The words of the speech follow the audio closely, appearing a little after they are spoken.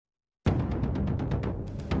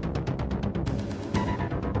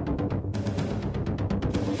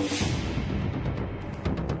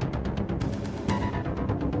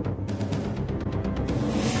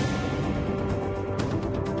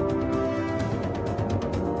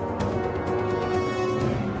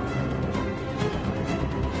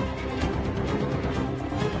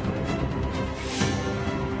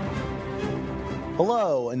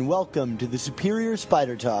and welcome to the Superior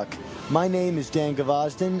Spider Talk. My name is Dan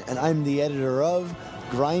Gvozden, and I'm the editor of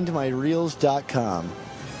GrindMyReels.com.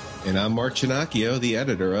 And I'm Mark Ginocchio, the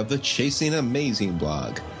editor of the Chasing Amazing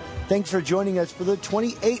blog. Thanks for joining us for the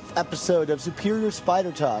 28th episode of Superior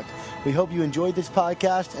Spider Talk. We hope you enjoyed this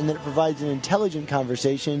podcast and that it provides an intelligent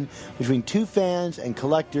conversation between two fans and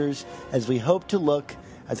collectors as we hope to look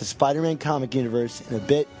at the Spider-Man comic universe in a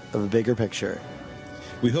bit of a bigger picture.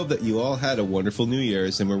 We hope that you all had a wonderful New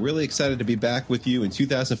Year's, and we're really excited to be back with you in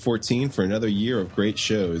 2014 for another year of great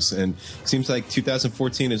shows. And it seems like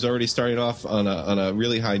 2014 is already starting off on a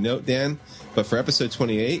really high note, Dan. But for episode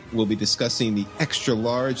 28, we'll be discussing the extra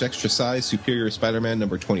large, extra size Superior Spider-Man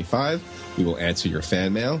number 25. We will answer your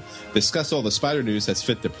fan mail, discuss all the spider news that's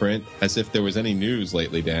fit to print, as if there was any news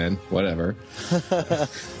lately, Dan. Whatever.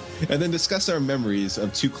 And then discuss our memories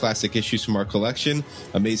of two classic issues from our collection,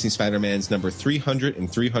 Amazing Spider-Man's number 300 and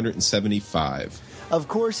 375. Of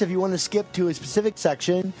course, if you want to skip to a specific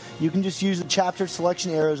section, you can just use the chapter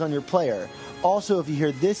selection arrows on your player. Also, if you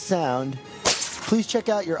hear this sound, please check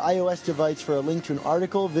out your iOS device for a link to an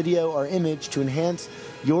article, video, or image to enhance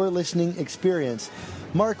your listening experience.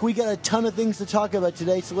 Mark, we got a ton of things to talk about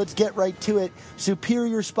today, so let's get right to it.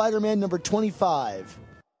 Superior Spider-Man number 25.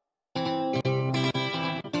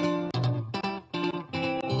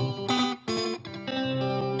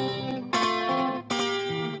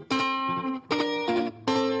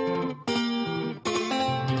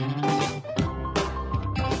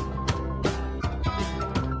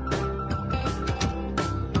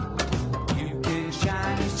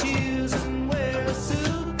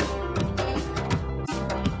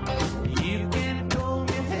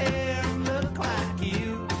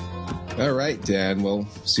 All right, Dan. Well,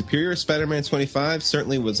 Superior Spider-Man 25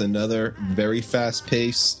 certainly was another very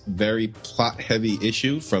fast-paced, very plot-heavy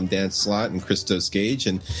issue from Dan Slott and Christos Gage.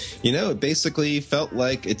 And, you know, it basically felt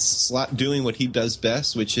like it's Slott doing what he does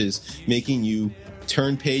best, which is making you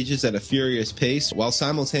turn pages at a furious pace while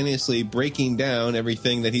simultaneously breaking down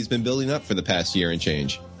everything that he's been building up for the past year and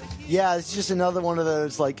change. Yeah, it's just another one of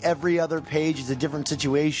those, like, every other page is a different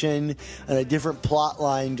situation and a different plot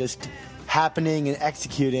line just happening and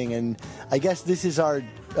executing, and I guess this is our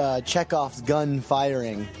Chekhov's gun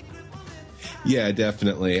firing. Yeah,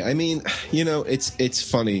 definitely. I mean, you know, it's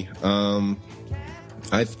funny.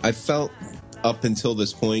 I felt up until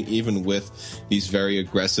this point, even with these very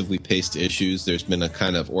aggressively paced issues, there's been a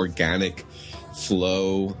kind of organic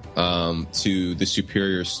flow to the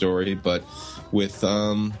Superior story, but with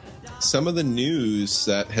some of the news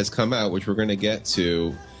that has come out, which we're going to get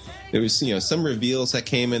to, there was, you know, some reveals that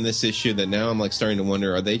came in this issue that now I'm like starting to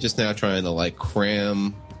wonder, are they just now trying to like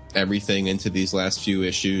cram everything into these last few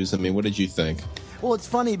issues? I mean, what did you think? Well, it's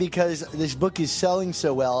funny because this book is selling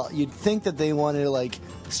so well, you'd think that they wanted to like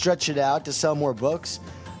stretch it out to sell more books,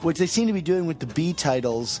 which they seem to be doing with the B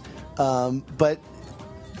titles. But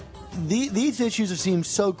these issues have seemed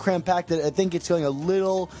so cram-packed that I think it's going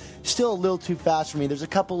still a little too fast for me. There's a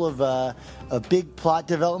couple of big plot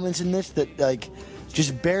developments in this that like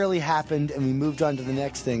just barely happened, and we moved on to the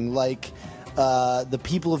next thing. Like, the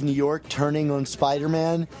people of New York turning on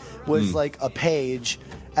Spider-Man was like a page,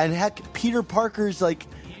 and heck, Peter Parker's like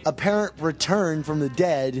apparent return from the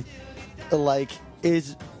dead, like,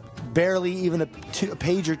 is barely even a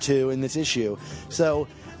page or two in this issue. So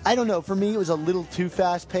I don't know. For me, it was a little too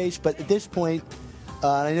fast-paced, but at this point,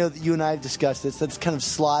 I know that you and I have discussed this. That's kind of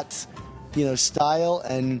Slott's, style,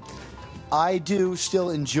 and I do still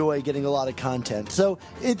enjoy getting a lot of content. So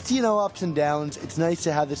it's, ups and downs. It's nice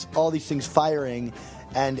to have all these things firing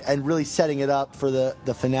and really setting it up for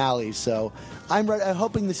the finale. So I'm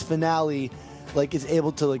hoping this finale like is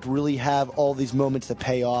able to like really have all these moments that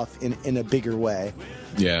pay off in a bigger way.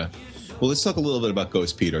 Yeah. Well, let's talk a little bit about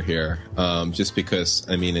Ghost Peter here. Just because,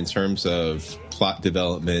 I mean, in terms of plot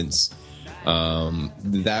developments,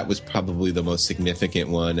 that was probably the most significant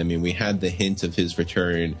one. I mean, we had the hint of his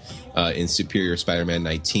return in Superior Spider-Man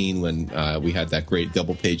 19 when we had that great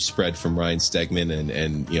double-page spread from Ryan Stegman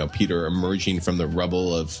and Peter emerging from the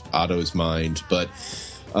rubble of Otto's mind. But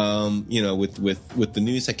with the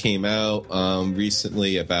news that came out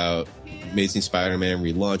recently about Amazing Spider-Man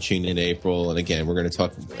relaunching in April, and again, we're going to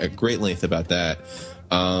talk at great length about that.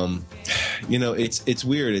 It's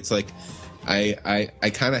weird. It's like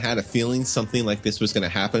I kind of had a feeling something like this was going to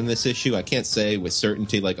happen in this issue. I can't say with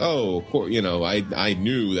certainty, like, I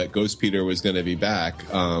knew that Ghost Peter was going to be back,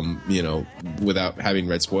 without having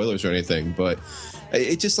read spoilers or anything. But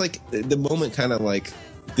it just, like, the moment kind of, like,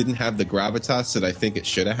 didn't have the gravitas that I think it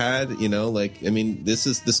should have had,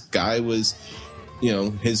 this guy was you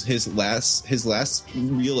know, his last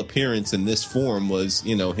real appearance in this form was,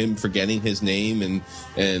 you know, him forgetting his name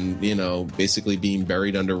and you know, basically being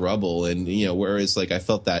buried under rubble. And, you know, whereas like I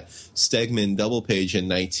felt that Stegman double page in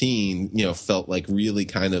 19, you know, felt like really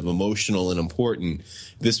kind of emotional and important.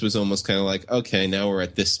 This was almost kind of like, okay, now we're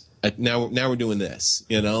at this. Now we're doing this,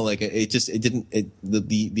 you know, like the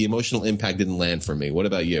emotional impact didn't land for me. What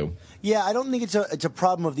about you? Yeah, I don't think it's a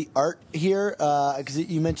problem of the art here, because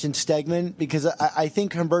you mentioned Stegman, because I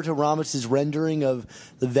think Humberto Ramos's rendering of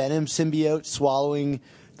the Venom symbiote swallowing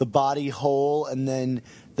the body whole, and then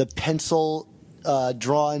the pencil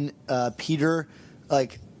drawn Peter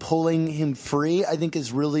like pulling him free, I think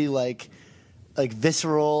is really like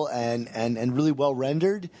visceral and really well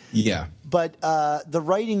rendered. Yeah. But the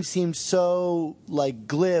writing seems so like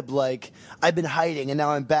glib, like I've been hiding and now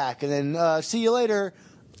I'm back, and then see you later.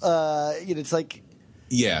 You know, it's like,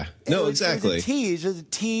 yeah, no, exactly. It was a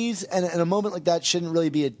tease, and a moment like that shouldn't really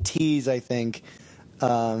be a tease. I think.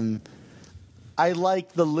 I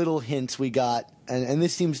like the little hints we got, and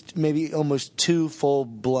this seems maybe almost too full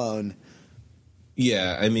blown.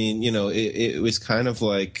 Yeah, I mean, you know, it was kind of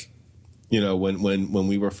like, you know, when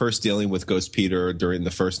we were first dealing with Ghost Peter during the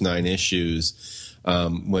first 9 issues.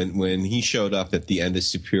 When he showed up at the end of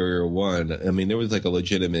Superior 1, I mean, there was like a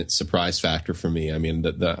legitimate surprise factor for me. I mean,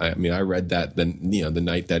 I read that the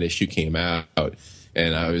night that issue came out,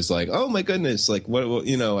 and I was like, oh my goodness, like what,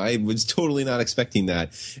 you know, I was totally not expecting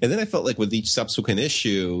that. And then I felt like with each subsequent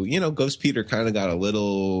issue, you know, Ghost Peter kind of got a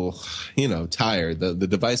little, you know, tired. The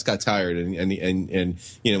device got tired, and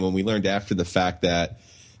you know, when we learned after the fact that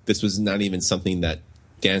this was not even something that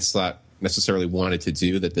Dan Slott necessarily wanted to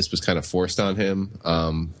do, that this was kind of forced on him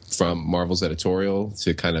from Marvel's editorial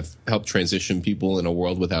to kind of help transition people in a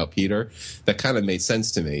world without Peter, that kind of made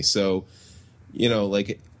sense to me. So, you know,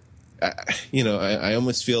 like, I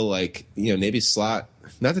almost feel like, you know, maybe Slott,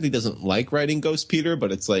 not that he doesn't like writing Ghost Peter,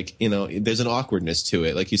 but it's like, you know, there's an awkwardness to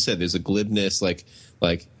it. Like you said, there's a glibness, like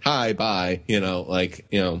hi, bye, you know, like,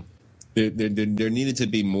 you know, there needed to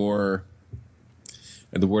be more.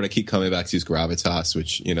 And the word I keep coming back to is gravitas,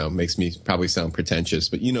 which, you know, makes me probably sound pretentious,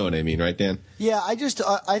 but you know what I mean, right, Dan? Yeah,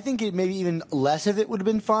 I think it maybe even less of it would have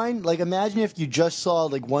been fine. Like, imagine if you just saw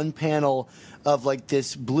like one panel of like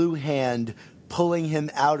this blue hand pulling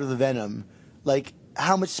him out of the Venom. Like,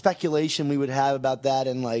 how much speculation we would have about that,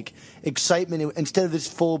 and like excitement instead of this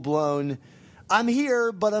full blown, I'm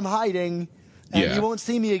here but I'm hiding, and you won't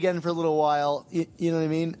see me again for a little while. You know what I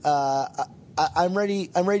mean? I'm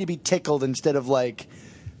ready to be tickled instead of like,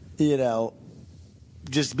 you know,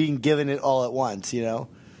 just being given it all at once, you know?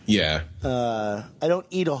 Yeah. I don't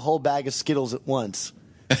eat a whole bag of Skittles at once.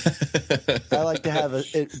 I like to have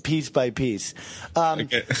it piece by piece.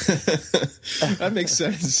 Okay. That makes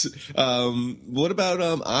sense. What about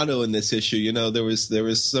Otto in this issue? You know, there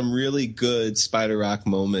was some really good Spider-Rock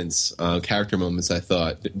moments, character moments, I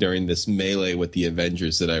thought, during this melee with the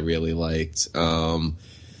Avengers that I really liked.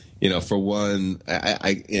 You know, for one,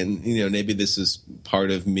 and you know, maybe this is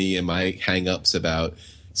part of me and my hang-ups about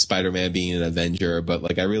Spider-Man being an Avenger, but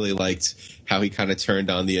like I really liked how he kind of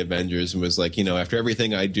turned on the Avengers and was like, you know, after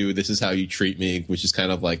everything I do, this is how you treat me, which is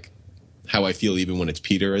kind of like how I feel even when it's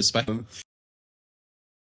Peter as Spider-Man.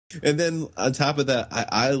 And then on top of that,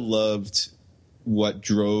 I loved what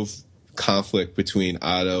drove conflict between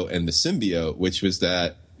Otto and the symbiote, which was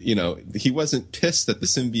that, you know, he wasn't pissed that the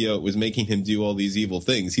symbiote was making him do all these evil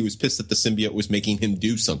things. He was pissed that the symbiote was making him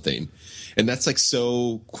do something. And that's like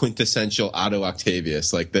so quintessential Otto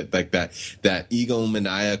Octavius, like that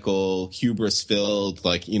egomaniacal, hubris-filled,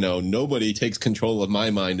 like, you know, nobody takes control of my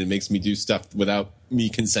mind and makes me do stuff without me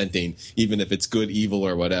consenting, even if it's good, evil,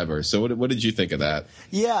 or whatever. So what did you think of that?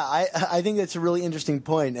 Yeah, I think that's a really interesting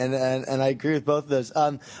point, and I agree with both of those.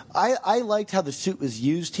 I liked how the suit was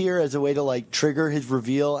used here as a way to like trigger his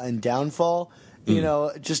reveal and downfall. You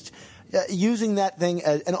know, just using that thing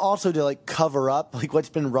and also to like cover up like what's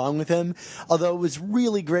been wrong with him. Although it was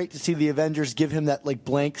really great to see the Avengers give him that like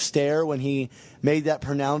blank stare when he made that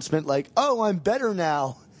pronouncement, like, "Oh, I'm better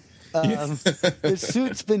now." The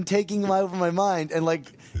suit's been taking over my mind, and like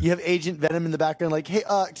you have Agent Venom in the background, like, "Hey,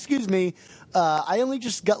 excuse me, I only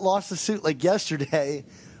just lost the suit like yesterday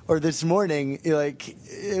or this morning. Like,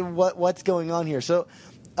 what's going on here?" So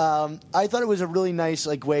I thought it was a really nice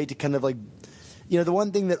like way to kind of like, you know, the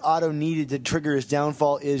one thing that Otto needed to trigger his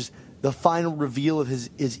downfall is the final reveal of his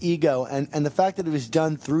ego, and the fact that it was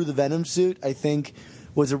done through the Venom suit, I think,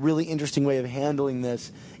 was a really interesting way of handling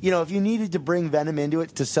this. You know, if you needed to bring Venom into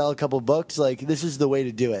it to sell a couple books, like, this is the way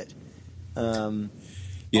to do it.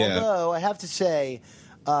 Yeah. Although, I have to say,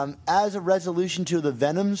 As a resolution to the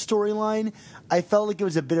Venom storyline, I felt like it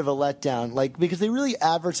was a bit of a letdown, like because they really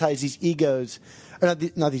advertise these egos, or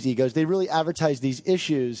not these egos. They really advertise these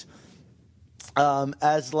issues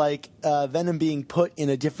as like Venom being put in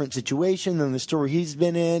a different situation than the story he's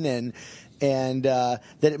been in, and that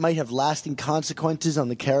it might have lasting consequences on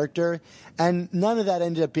the character. And none of that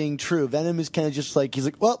ended up being true. Venom is kind of just like, he's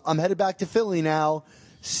like, well, I'm headed back to Philly now.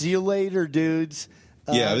 See you later, dudes.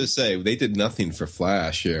 Yeah, I was gonna say they did nothing for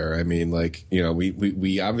Flash here. I mean, like, you know,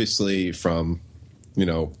 we obviously from, you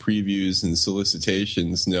know, previews and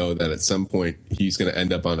solicitations know that at some point he's going to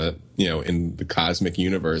end up on a, you know, in the cosmic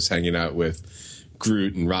universe hanging out with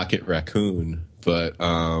Groot and Rocket Raccoon, but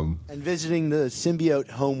and visiting the symbiote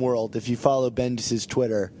homeworld. If you follow Bendis'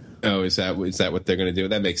 Twitter. Oh, is that what they're going to do?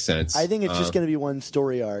 That makes sense. I think it's just going to be one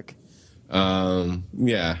story arc.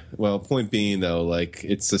 Yeah. Well, point being though, like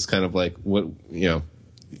it's just kind of like what, you know,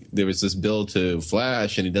 there was this build to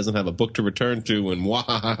Flash and he doesn't have a book to return to and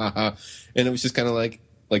and it was just kind of like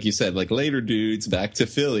you said, like later dudes back to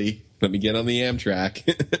Philly. Let me get on the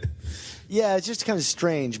Amtrak. Yeah, it's just kind of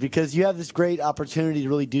strange because you have this great opportunity to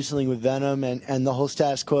really do something with Venom and the whole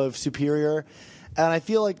status quo of Superior. And I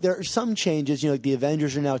feel like there are some changes, you know, like the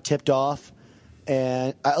Avengers are now tipped off,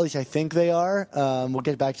 and at least I think they are. We'll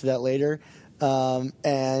get back to that later.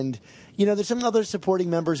 And, you know, there's some other supporting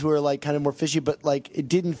members who are, like, kind of more fishy, but, like, it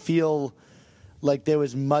didn't feel like there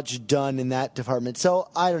was much done in that department. So,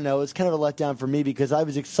 I don't know. It's kind of a letdown for me because I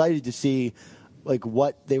was excited to see, like,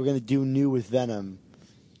 what they were going to do new with Venom.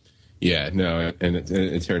 Yeah, no, and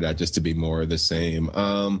it turned out just to be more of the same.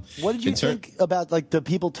 What did you think about, like, the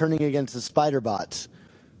people turning against the spider bots?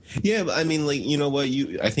 Yeah, I mean, like, you know what?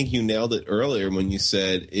 I think you nailed it earlier when you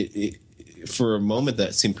said it for a moment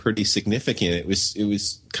that seemed pretty significant. It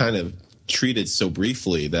was kind of treated so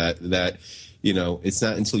briefly that you know, it's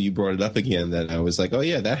not until you brought it up again that I was like, oh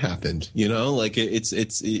yeah, that happened. You know, like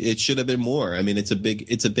it should have been more. I mean, it's a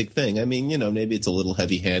big thing. I mean, you know, maybe it's a little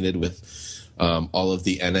heavy-handed with all of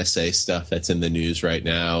the NSA stuff that's in the news right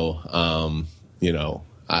now. You know,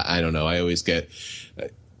 I don't know. I always get,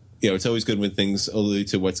 you know, it's always good when things allude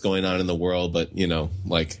to what's going on in the world, but you know,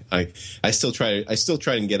 like I still try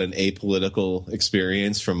and get an apolitical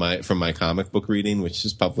experience from my comic book reading, which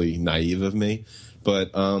is probably naive of me.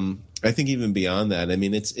 But I think even beyond that, I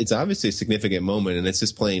mean, it's obviously a significant moment, and it's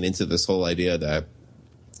just playing into this whole idea that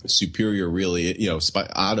Superior really, you know,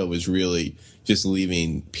 Otto is really just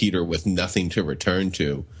leaving Peter with nothing to return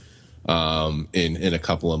to in a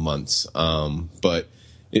couple of months. But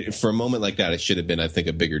for a moment like that, it should have been, I think,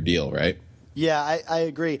 a bigger deal, right? Yeah, I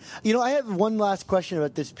agree. You know, I have one last question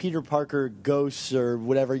about this Peter Parker ghosts or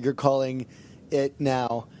whatever you're calling it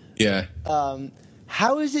now. Yeah.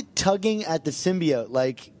 How is it tugging at the symbiote?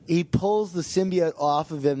 Like, he pulls the symbiote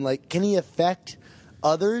off of him. Like, can he affect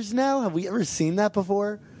others now? Have we ever seen that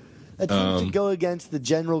before? That seems to go against the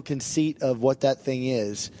general conceit of what that thing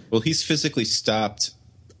is. Well, he's physically stopped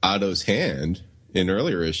Otto's hand in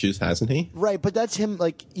earlier issues, hasn't he? Right, but that's him.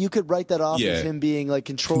 Like, you could write that off as him being like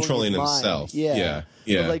controlling his himself. Mind.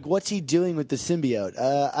 Yeah. But, like, what's he doing with the symbiote?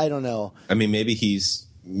 I don't know. I mean, maybe he's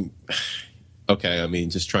okay. I mean,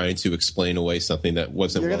 just trying to explain away something that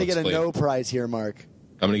wasn't. You're going to get a no prize here, Mark.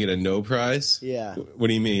 I'm going to get a no prize? Yeah. What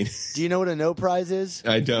do you mean? Do you know what a no prize is?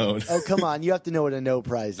 I don't. Oh, come on. You have to know what a no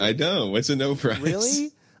prize is. I don't. What's a no prize?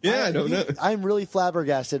 Really? Yeah, I don't know. I'm really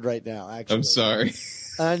flabbergasted right now, actually. I'm sorry.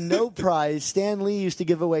 A no prize. Stan Lee used to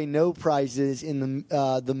give away no prizes in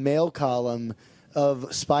the mail column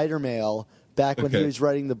of Spider Mail back when he was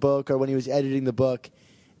writing the book or when he was editing the book.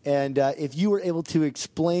 And if you were able to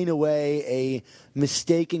explain away a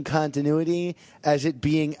mistake in continuity as it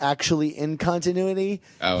being actually in continuity,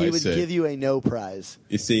 he would give you a no prize.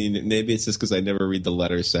 You see, maybe it's just because I never read the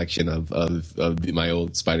letters section of my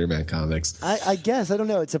old Spider-Man comics. I guess. I don't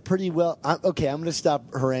know. It's a pretty well... okay, I'm going to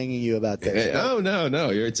stop haranguing you about this. Oh, no.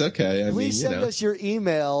 It's okay. Please send us your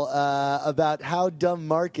email about how dumb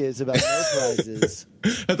Mark is about no prizes.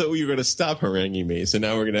 I thought we were going to stop haranguing me, so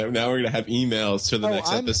now we're going to have emails for the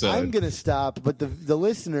next episode. I'm going to stop, but the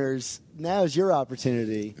listeners, now is your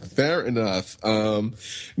opportunity. Fair enough.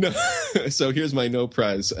 No, so here's my no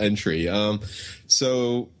prize entry.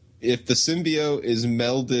 So if the symbiote is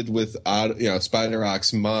melded with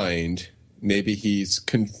Spider-Rock's mind, maybe he's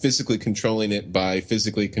physically controlling it by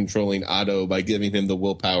physically controlling Otto by giving him the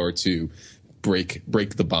willpower to break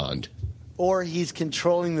the bond. Or he's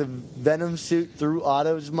controlling the Venom suit through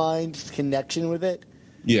Otto's mind connection with it?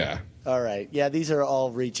 Yeah. All right. Yeah, these are all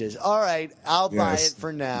reaches. All right. I'll buy it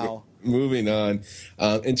for now. moving on.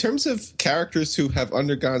 In terms of characters who have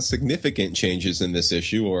undergone significant changes in this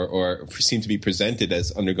issue, or seem to be presented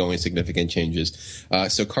as undergoing significant changes,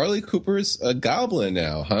 so Carly Cooper's a goblin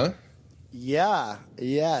now, huh? Yeah,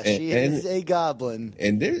 she is a goblin.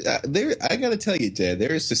 And there, I got to tell you, Dad,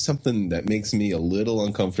 there is just something that makes me a little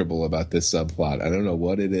uncomfortable about this subplot. I don't know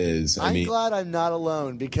what it is. I'm glad I'm not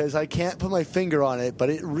alone because I can't put my finger on it, but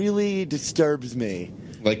it really disturbs me.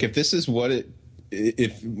 Like, if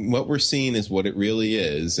what we're seeing is what it really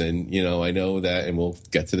is, and I know that, and we'll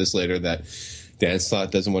get to this later, that Dan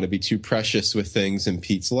Slott doesn't want to be too precious with things in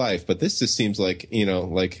Pete's life, but this just seems like,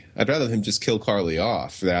 I'd rather him just kill Carly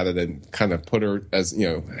off rather than kind of put her as,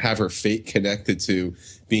 have her fate connected to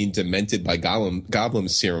being demented by goblin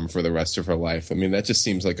serum for the rest of her life. I mean, that just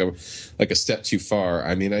seems like a step too far.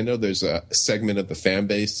 I mean, I know there's a segment of the fan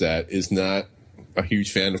base that is not a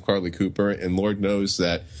huge fan of Carly Cooper, and Lord knows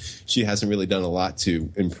that she hasn't really done a lot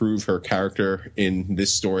to improve her character in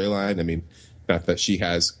this storyline. I mean, not that she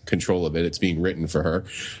has control of it. It's being written for her.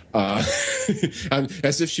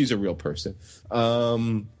 As if she's a real person.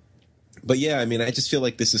 But yeah, I mean, I just feel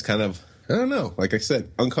like this is kind of, I don't know, like I said,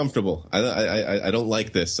 uncomfortable. I don't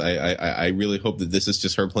like this. I really hope that this is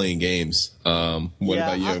just her playing games. What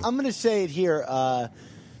about you? I'm going to say it here.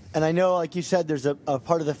 And I know, like you said, there's a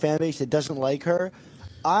part of the fan base that doesn't like her.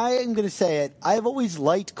 I am going to say it. I've always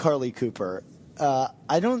liked Carly Cooper.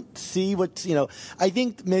 I don't see I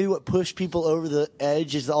think maybe what pushed people over the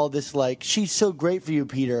edge is all this, like, she's so great for you,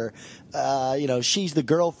 Peter. She's the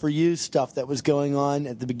girl for you stuff that was going on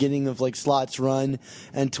at the beginning of, like, Slott's run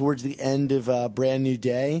and towards the end of Brand New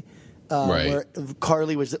Day, right, where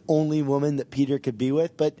Carly was the only woman that Peter could be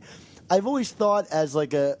with. But I've always thought as,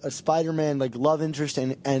 like, a Spider-Man, like, love interest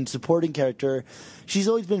and supporting character, she's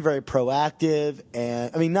always been very proactive.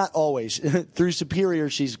 And, I mean, not always. Through Superior,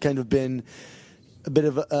 she's kind of been a bit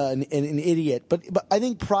of an idiot, but I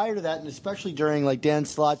think prior to that, and especially during, like, Dan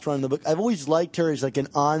Slott's run in the book, I've always liked her as, like, an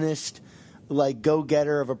honest, like,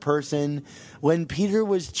 go-getter of a person. When Peter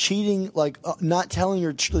was cheating, like, not telling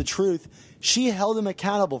her the truth, she held him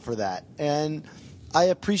accountable for that, and I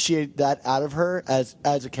appreciate that out of her as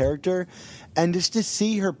a character. And just to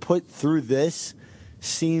see her put through this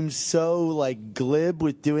seems so, like, glib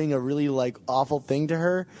with doing a really, like, awful thing to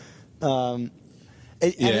her.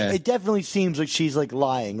 It definitely seems like she's, like,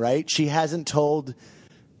 lying, right? She hasn't told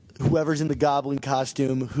whoever's in the Goblin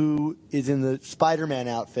costume who is in the Spider-Man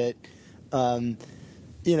outfit. I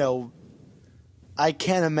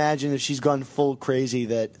can't imagine if she's gone full crazy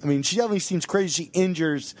that... I mean, she definitely seems crazy. She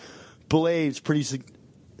injures Blaze pretty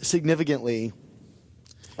significantly.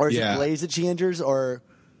 Or is it Blaze that she injures, or...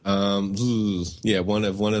 one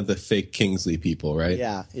of the fake Kingsley people, right?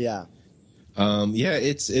 Yeah.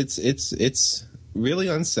 It's really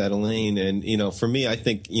unsettling, and for me, I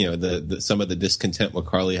think the some of the discontent with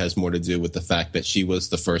Carly has more to do with the fact that she was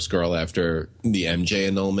the first girl after the MJ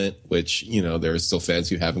annulment, which there are still fans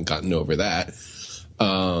who haven't gotten over that.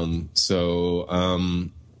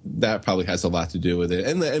 That probably has a lot to do with it,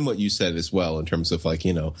 and what you said as well in terms of, like,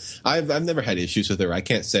 I've never had issues with her. I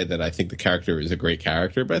can't say that I think the character is a great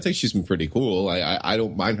character, but I think she's been pretty cool. I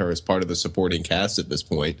don't mind her as part of the supporting cast at this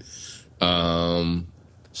point.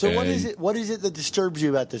 So what is it that disturbs you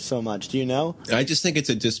about this so much? Do you know? I just think it's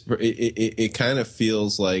it kind of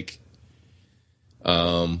feels like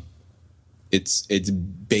it's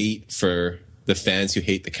bait for the fans who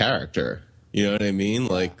hate the character. You know what I mean?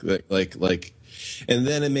 Like, and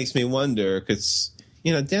then it makes me wonder, because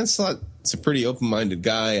Dan Slott's a pretty open-minded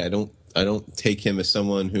guy. I don't take him as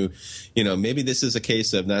someone who, maybe this is a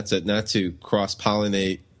case of not to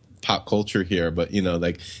cross-pollinate pop culture here, but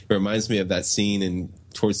like, it reminds me of that scene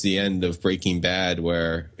towards the end of Breaking Bad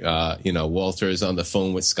where Walter is on the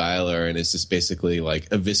phone with Skyler and is just basically, like,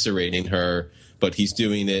 eviscerating her, but he's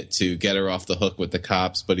doing it to get her off the hook with the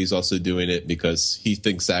cops, but he's also doing it because he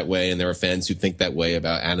thinks that way, and there are fans who think that way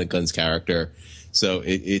about Anna Gunn's character. So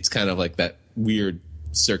it's kind of like that weird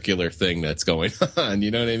circular thing that's going on.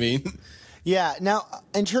 You know what I mean? Yeah. Now,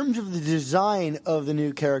 in terms of the design of the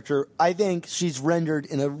new character, I think she's rendered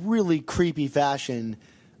in a really creepy fashion.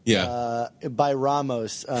 Yeah. By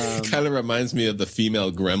Ramos. Kind of reminds me of the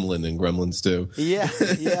female gremlin in Gremlins 2. Yeah.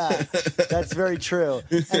 That's very true.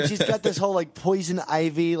 And she's got this whole, like, poison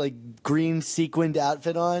ivy, like, green sequined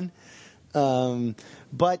outfit on.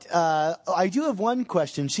 But I do have one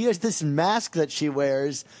question. She has this mask that she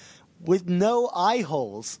wears with no eye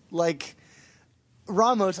holes. Like,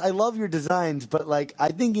 Ramos, I love your designs, but, like, I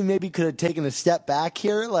think you maybe could have taken a step back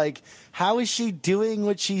here. Like, how is she doing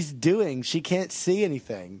what she's doing? She can't see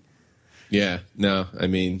anything. Yeah, no, I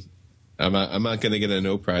mean, I'm not going to get a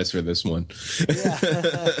no prize for this one.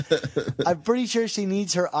 Yeah. I'm pretty sure she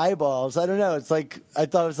needs her eyeballs. I don't know. It's like, I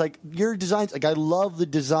thought it was like, your designs, like, I love the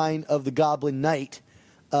design of the Goblin Knight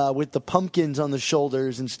with the pumpkins on the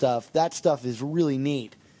shoulders and stuff. That stuff is really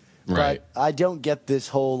neat. Right. But I don't get this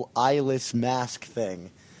whole eyeless mask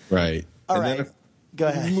thing. Right. All and right. then, Go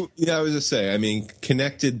ahead. yeah, I was just saying, I mean,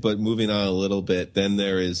 connected, but moving on a little bit, then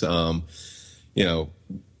there is,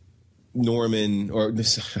 Norman or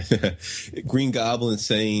Green Goblin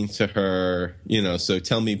saying to her, so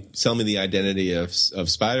tell me the identity of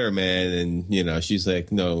Spider-Man, and she's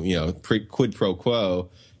like, no, quid pro quo,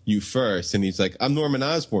 you first, and he's like, I'm Norman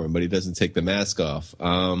Osborn, but he doesn't take the mask off.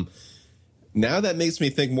 Now that makes me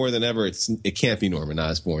think more than ever it can't be Norman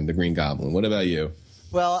Osborn, the Green Goblin. What about you?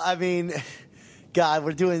 Well, I mean, God,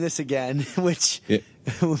 we're doing this again, which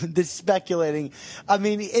this speculating. I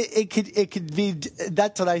mean, it could be.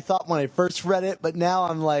 That's what I thought when I first read it, but now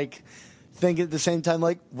I'm like thinking at the same time,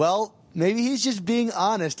 like, well, maybe he's just being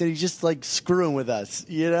honest and he's just like screwing with us,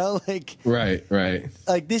 like right.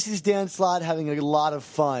 Like this is Dan Slott having a lot of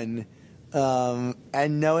fun,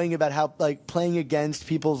 and knowing about how like playing against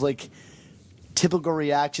people's like typical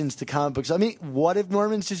reactions to comic books. I mean, what if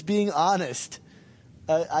Norman's just being honest?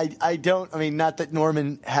 I don't. I mean, not that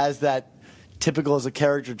Norman has that typical as a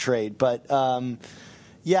character trait, but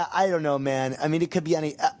yeah, I don't know, man. I mean, it could be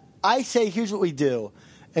any. I say, here's what we do,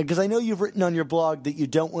 and because I know you've written on your blog that you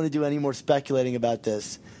don't want to do any more speculating about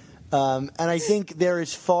this, and I think there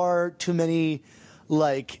is far too many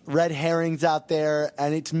like red herrings out there,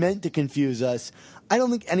 and it's meant to confuse us. I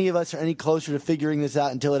don't think any of us are any closer to figuring this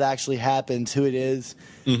out until it actually happens. Who it is.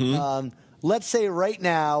 Mm-hmm. Let's say right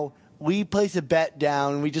now, we place a bet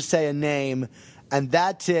down and we just say a name, and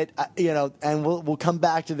that's it, and we'll come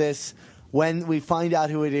back to this when we find out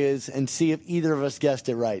who it is and see if either of us guessed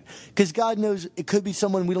it right. Because God knows it could be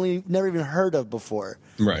someone never even heard of before.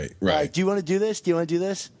 Right. Do you want to do this?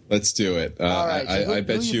 Let's do it. All right. So I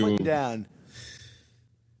bet who you putting down?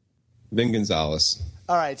 Vin Gonzalez.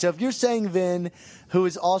 All right, so if you're saying Vin, who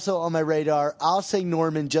is also on my radar, I'll say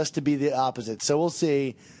Norman just to be the opposite. So we'll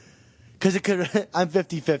see. Because it could, I'm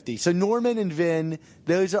 50-50. So Norman and Vin,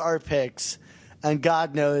 those are our picks, and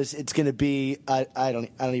God knows it's going to be I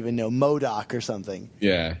don't even know, MODOK or something.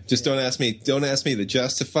 Yeah, just don't ask me to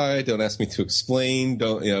justify. Don't ask me to explain.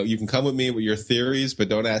 Don't you can come with me with your theories, but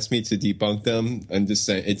don't ask me to debunk them. I'm just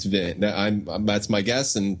saying it's Vin. That's my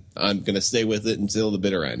guess, and I'm going to stay with it until the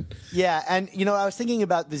bitter end. Yeah, and I was thinking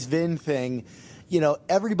about this Vin thing.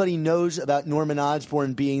 Everybody knows about Norman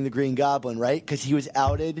Osborn being the Green Goblin, right? Because he was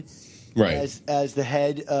outed. Right. As the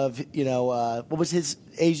head of, what was his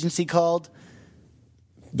agency called?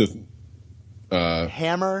 The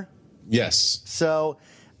Hammer? Yes. So,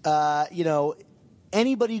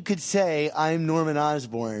 anybody could say, I'm Norman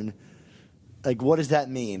Osborn. Like, what does that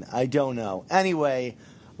mean? I don't know. Anyway,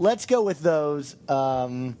 let's go with those.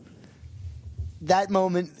 That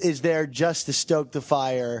moment is there just to stoke the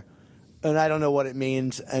fire, and I don't know what it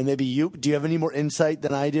means. And maybe do you have any more insight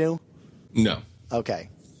than I do? No. Okay.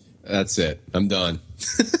 That's it. I'm done.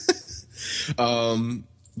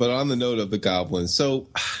 But on the note of the Goblins, so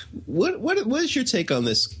what is your take on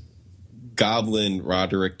this Goblin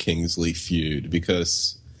Roderick Kingsley feud?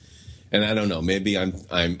 Because, and I don't know, maybe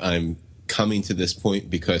I'm coming to this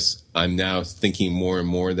point because I'm now thinking more and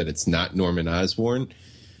more that it's not Norman Osborn.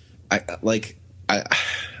 I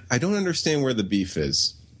don't understand where the beef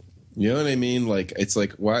is. You know what I mean? Like, it's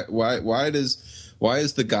like why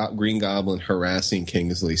is the Green Goblin harassing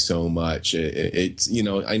Kingsley so much? It's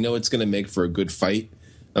I know it's going to make for a good fight,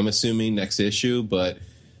 I'm assuming, next issue, but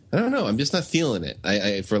I don't know. I'm just not feeling it.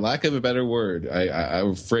 I for lack of a better word,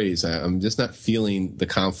 I'm just not feeling the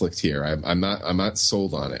conflict here. I'm not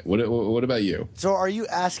sold on it. What about you? So are you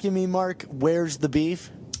asking me, Mark, where's the beef?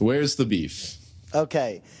 Where's the beef?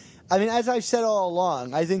 Okay. I mean, as I've said all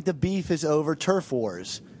along, I think the beef is over turf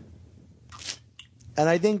wars. And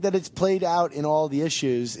I think that it's played out in all the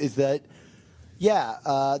issues is that,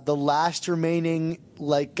 the last remaining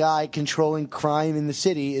guy controlling crime in the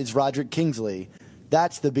city is Roderick Kingsley.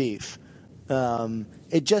 That's the beef.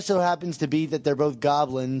 It just so happens to be that they're both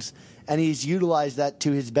goblins, and he's utilized that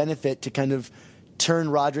to his benefit to kind of turn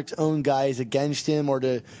Roderick's own guys against him or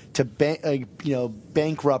to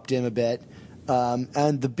bankrupt him a bit.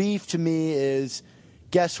 And the beef to me is,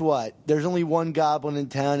 guess what? There's only one goblin in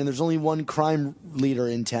town, and there's only one crime leader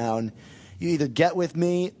in town. You either get with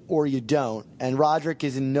me or you don't. And Roderick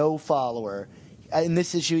is no follower. In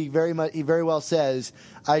this issue, he very well says,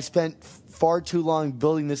 I spent far too long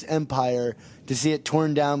building this empire to see it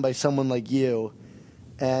torn down by someone like you.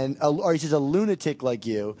 or he says a lunatic like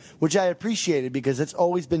you, which I appreciated because that's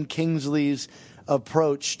always been Kingsley's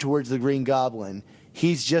approach towards the Green Goblin.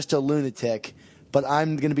 He's just a lunatic, but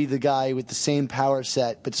I'm going to be the guy with the same power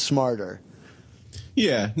set but smarter.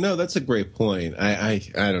 Yeah, no, that's a great point. I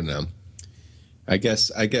don't know. I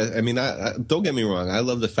guess. I mean, don't get me wrong. I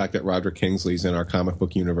love the fact that Roderick Kingsley's in our comic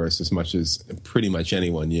book universe as much as pretty much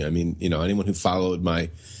anyone. Yeah, I mean, anyone who followed my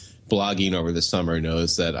blogging over the summer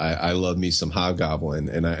knows that I love me some Hobgoblin,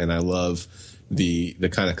 and I love the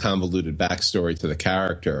kind of convoluted backstory to the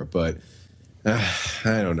character. But I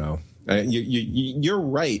don't know. You're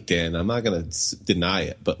right, Dan. I'm not going to deny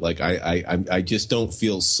it, but like I just don't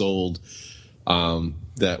feel sold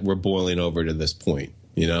that we're boiling over to this point.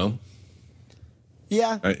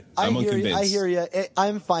 Yeah, I'm unconvinced. I hear you.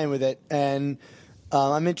 I'm fine with it, and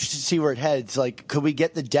I'm interested to see where it heads. Like, could we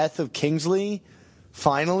get the death of Kingsley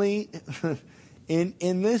finally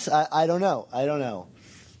in this? I don't know.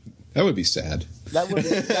 That would be sad. That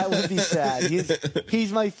would be sad.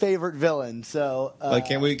 He's my favorite villain. So like,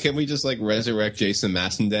 can we just like resurrect Jason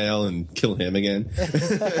Massendale and kill him again?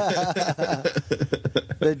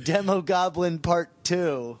 The Demo Goblin Part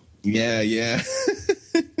 2. Yeah.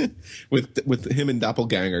 with him and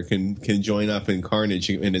Doppelganger can join up in Carnage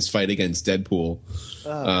in his fight against Deadpool.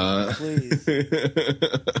 Please.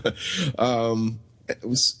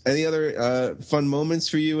 Any other fun moments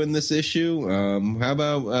for you in this issue? How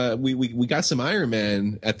about we got some Iron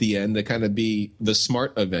Man at the end to kind of be the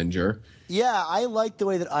smart Avenger. Yeah, I like the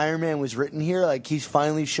way that Iron Man was written here. Like, he's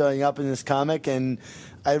finally showing up in this comic, and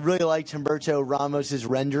I really liked Humberto Ramos's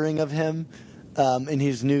rendering of him in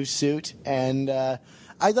his new suit. And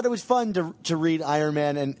I thought it was fun to read Iron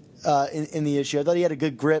Man and in the issue. I thought he had a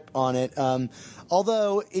good grip on it.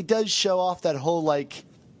 Although it does show off that whole like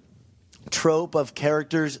trope of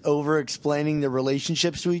characters over-explaining their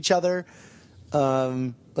relationships to each other.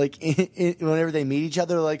 Like whenever they meet each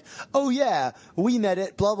other, like, oh yeah, we met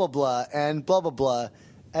at blah blah blah and blah blah blah,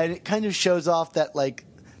 and it kind of shows off that like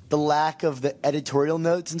the lack of the editorial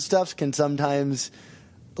notes and stuff can sometimes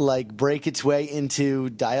like break its way into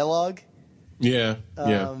dialogue. Yeah.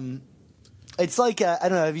 It's like I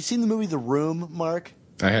don't know. Have you seen the movie The Room, Mark?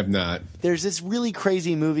 I have not. There's this really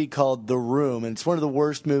crazy movie called The Room, and it's one of the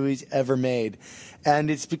worst movies ever made.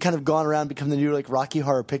 And it's kind of gone around, become the new like Rocky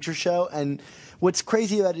Horror Picture Show. And what's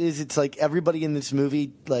crazy about it is it's like everybody in this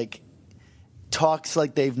movie like talks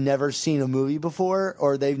like they've never seen a movie before,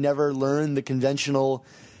 or they've never learned the conventional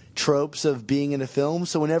tropes of being in a film.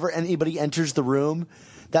 So whenever anybody enters the room,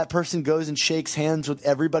 that person goes and shakes hands with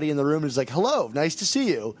everybody in the room and is like, hello, nice to see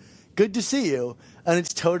you. Good to see you. And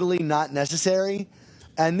it's totally not necessary.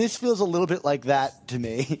 And this feels a little bit like that to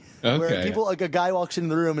me. Okay. Where people, like a guy walks into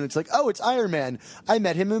the room and it's like, oh, it's Iron Man. I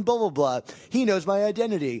met him in blah, blah, blah. He knows my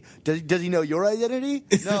identity. Does he know your identity?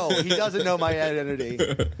 No, he doesn't know my identity.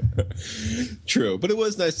 True. But it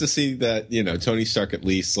was nice to see that, Tony Stark at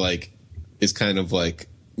least, like, is kind of like,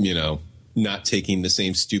 not taking the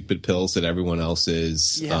same stupid pills that everyone else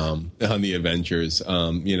is on the Avengers,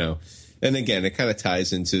 And again, it kind of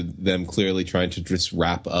ties into them clearly trying to just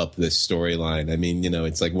wrap up this storyline. I mean,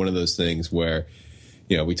 it's like one of those things where,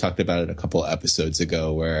 we talked about it a couple episodes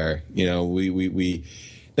ago where, we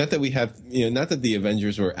not that we have, not that the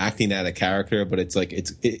Avengers were acting out a character, but it's like,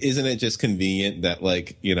 isn't it just convenient that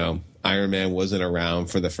like, Iron Man wasn't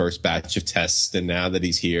around for the first batch of tests, and now that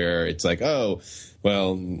he's here, it's like, oh,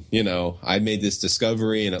 well, I made this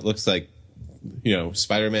discovery and it looks like,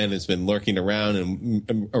 Spider-Man has been lurking around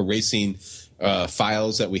and erasing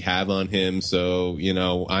files that we have on him. So,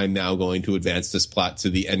 I'm now going to advance this plot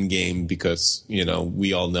to the end game because,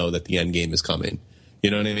 we all know that the end game is coming.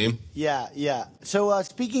 You know what I mean? Yeah. So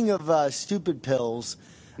speaking of stupid pills,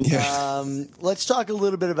 let's talk a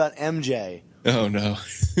little bit about MJ. Oh, no.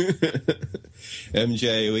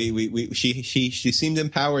 MJ, she seemed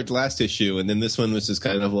empowered last issue, and then this one was just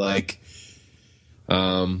kind of like,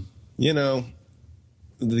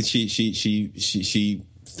 she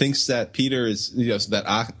thinks that Peter is,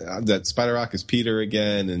 that Spider-Rock is Peter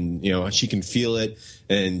again, and she can feel it,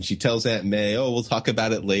 and she tells Aunt May, "Oh, we'll talk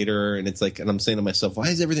about it later." And it's like, and I'm saying to myself, why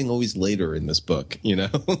is everything always later in this book?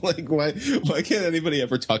 Like why can't anybody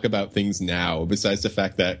ever talk about things now? Besides the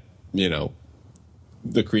fact that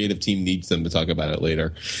the creative team needs them to talk about it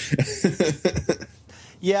later.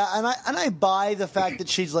 Yeah, and I buy the fact that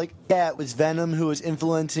she's like, yeah, it was Venom who was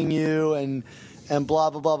influencing you, and blah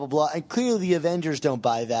blah blah blah blah. And clearly the Avengers don't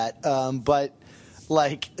buy that. But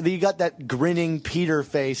like, you got that grinning Peter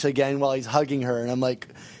face again while he's hugging her, and I'm like,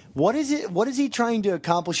 what is it? What is he trying to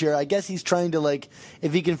accomplish here? I guess he's trying to, like,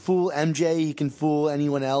 if he can fool MJ, he can fool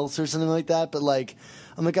anyone else or something like that. But like,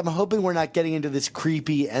 I'm like, I'm hoping we're not getting into this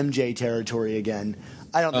creepy MJ territory again.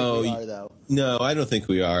 I don't think we are, though. No, I don't think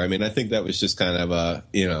we are. I mean, I think that was just kind of a,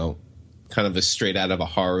 kind of a straight out of a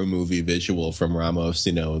horror movie visual from Ramos,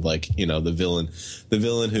 the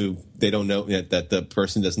villain who they don't know that the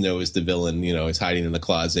person doesn't know is the villain, is hiding in the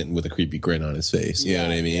closet and with a creepy grin on his face. You know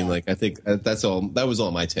what I mean? Yeah. Like, I think that was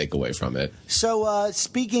all my takeaway from it. So,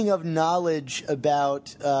 speaking of knowledge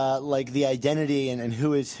about, the identity and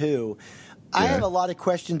who is who, I have a lot of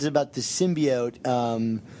questions about the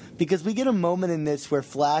symbiote, because we get a moment in this where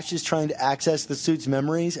Flash is trying to access the suit's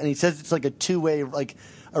memories, and he says it's like a two-way, like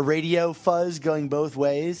a radio fuzz going both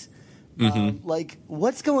ways. Mm-hmm.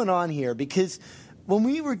 What's going on here? Because when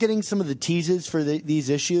we were getting some of the teases for these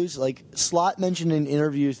issues, Slott mentioned in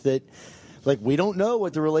interviews that, we don't know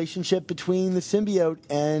what the relationship between the symbiote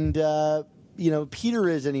and, Peter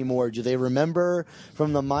is anymore. Do they remember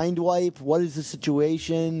from the mind wipe? What is the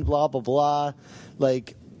situation? Blah, blah, blah.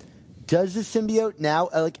 Does the symbiote now,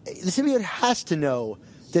 the symbiote has to know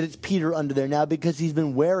that it's Peter under there now because he's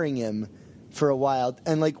been wearing him for a while.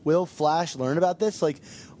 And, will Flash learn about this?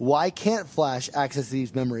 Why can't Flash access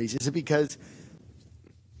these memories? Is it because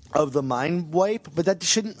of the mind wipe? But that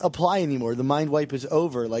shouldn't apply anymore. The mind wipe is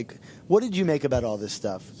over. What did you make about all this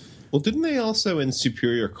stuff? Well, didn't they also in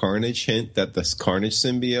Superior Carnage hint that the Carnage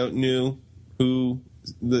symbiote knew who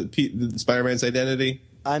the Spider-Man's identity?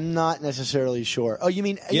 I'm not necessarily sure. Oh, you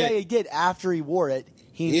mean, he did. After he wore it,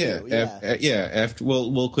 he knew. After,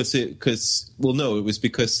 no, it was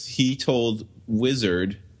because he told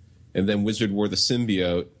Wizard, and then Wizard wore the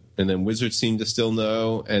symbiote, and then Wizard seemed to still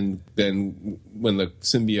know, and then when the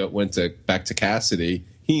symbiote went back to Cassidy,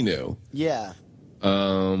 he knew. Yeah.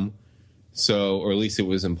 So, or at least it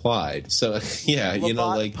was implied. So, yeah,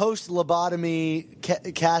 post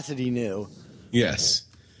lobotomy, Cassidy knew. Yes.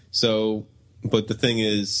 So, but the thing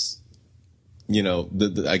is,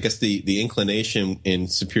 I guess the inclination in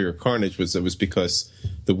Superior Carnage was because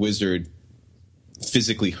the Wizard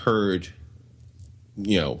physically heard,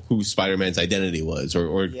 who Spider-Man's identity was,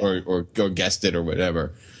 or guessed it or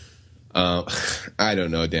whatever. I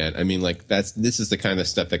don't know, Dan. I mean, this is the kind of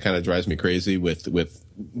stuff that kind of drives me crazy with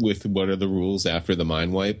what are the rules after the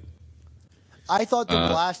mind wipe. I thought the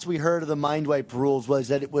last we heard of the mind wipe rules was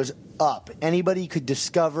that it was up. Anybody could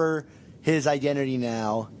discover his identity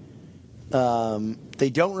now. They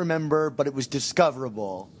don't remember, but it was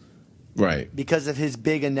discoverable. Right. Because of his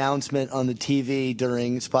big announcement on the TV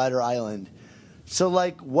during Spider Island. So,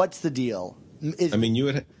 what's the deal? If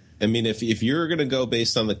you're going to go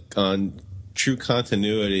based on true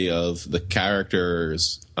continuity of the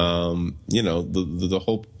characters, the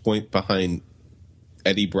whole point behind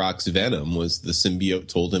Eddie Brock's Venom was the symbiote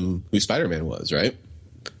told him who Spider-Man was, right?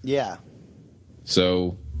 Yeah.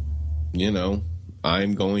 So,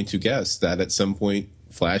 I'm going to guess that at some point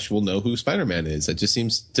Flash will know who Spider-Man is. That just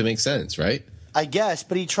seems to make sense, right? I guess,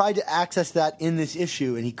 but he tried to access that in this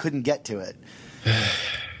issue and he couldn't get to it.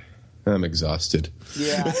 I'm exhausted.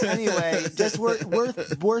 Yeah. Anyway, just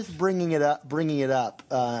worth bringing it up.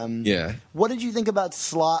 Yeah. What did you think about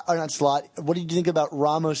What did you think about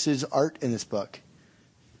Ramos's art in this book?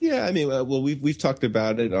 Yeah, we've talked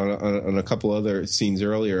about it on a couple other scenes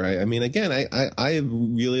earlier. I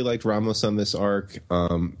really liked Ramos on this arc.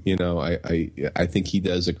 I think he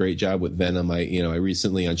does a great job with Venom. I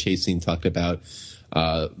recently on Chasing talked about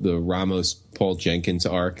the Ramos Paul Jenkins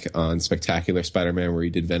arc on Spectacular Spider-Man where he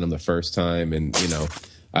did Venom the first time, and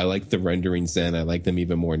I like the renderings then. I like them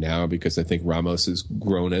even more now because I think Ramos has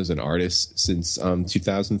grown as an artist since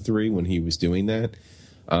 2003 when he was doing that.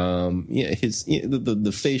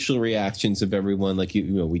 The facial reactions of everyone,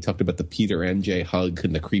 we talked about the Peter MJ hug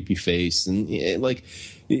and the creepy face, and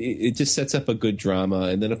it just sets up a good drama.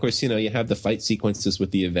 And then of course, you have the fight sequences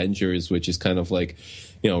with the Avengers, which is kind of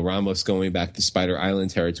Ramos going back to Spider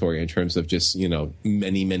Island territory in terms of just,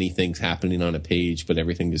 many, many things happening on a page, but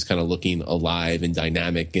everything just kind of looking alive and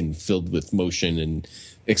dynamic and filled with motion and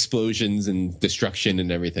explosions and destruction and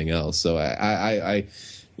everything else. So I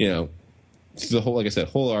the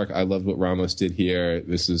whole arc, I loved what Ramos did here.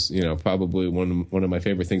 This is, probably one of my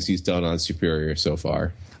favorite things he's done on Superior so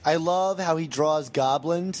far. I love how he draws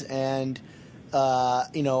goblins, and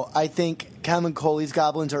I think Camuncoli's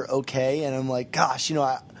goblins are okay, and I'm like, gosh,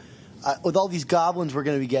 with all these goblins we're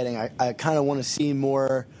going to be getting, I kind of want to see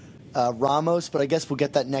more Ramos, but I guess we'll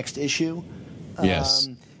get that next issue. Yes.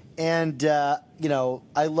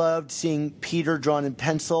 I loved seeing Peter drawn in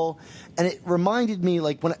pencil, and it reminded me,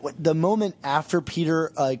 when the moment after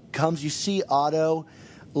Peter comes, you see Otto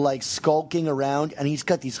skulking around, and he's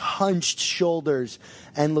got these hunched shoulders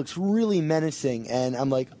and looks really menacing. And I'm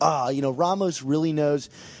like, Ramos really knows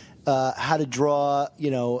how to draw,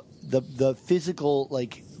 the physical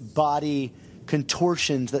like body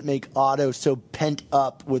contortions that make Otto so pent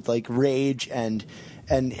up with like rage and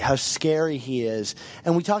how scary he is.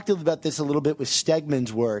 And we talked about this a little bit with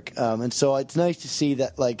Stegman's work, and so it's nice to see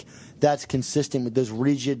that like that's consistent with those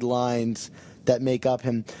rigid lines that make up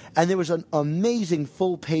him. And there was an amazing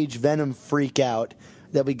full-page Venom freak out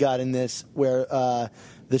that we got in this where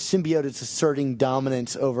the symbiote is asserting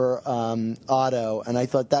dominance over Otto, and I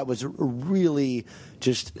thought that was a really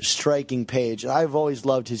just striking page. I've always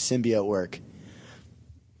loved his symbiote work.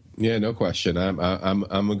 Yeah, no question.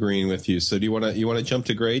 I'm agreeing with you. So do you want to jump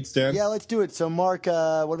to grades, Dan? Yeah, let's do it. So Mark,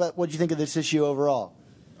 what do you think of this issue overall?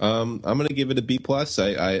 I'm going to give it a B+.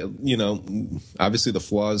 I obviously the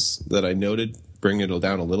flaws that I noted bring it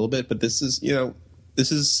down a little bit, but this is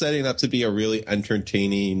setting up to be a really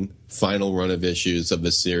entertaining final run of issues of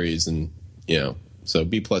the series, and so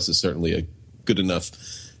B+ is certainly a good enough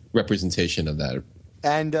representation of that.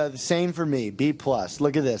 And the same for me, B+.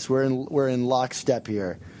 Look at this, we're in lockstep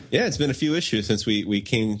here. Yeah, it's been a few issues since we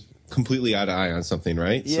came completely eye to eye on something,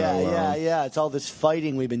 right? Yeah, yeah. It's all this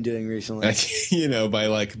fighting we've been doing recently. By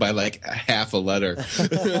like half a letter.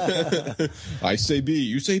 I say B,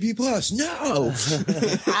 you say B+. No.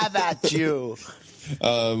 How about you?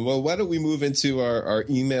 Well, why don't we move into our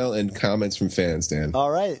email and comments from fans, Dan?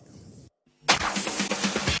 All right.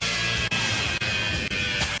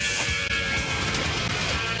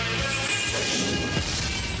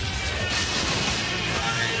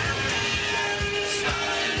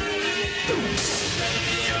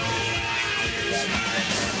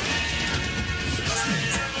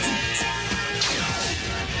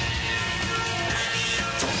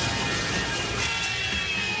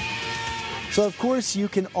 So, of course, you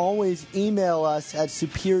can always email us at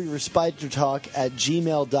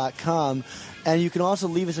superiorspidertalk@gmail.com. And you can also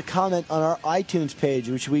leave us a comment on our iTunes page,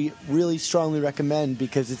 which we really strongly recommend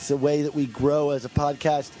because it's a way that we grow as a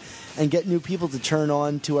podcast and get new people to turn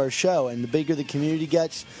on to our show. And the bigger the community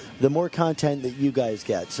gets, the more content that you guys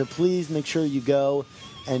get. So please make sure you go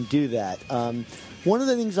and do that. One of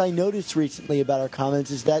the things I noticed recently about our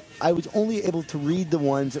comments is that I was only able to read the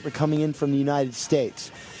ones that were coming in from the United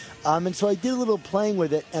States. And so I did a little playing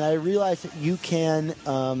with it, and I realized that you can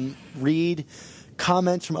read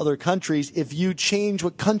comments from other countries if you change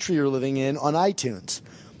what country you're living in on iTunes.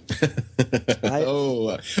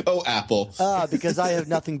 Apple. Because I have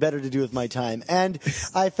nothing better to do with my time. And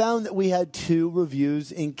I found that we had 2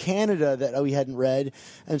 reviews in Canada that we hadn't read,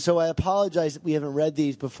 and so I apologize that we haven't read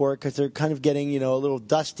these before because they're kind of getting, a little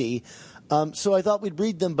dusty. So I thought we'd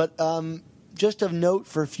read them, but just of note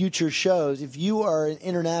for future shows, if you are an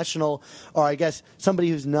international, or I guess somebody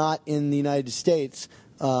who's not in the United States,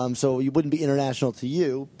 so you wouldn't be international to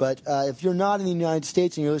you, but if you're not in the United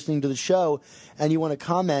States and you're listening to the show and you want to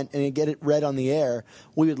comment and get it read on the air,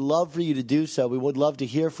 we would love for you to do so. We would love to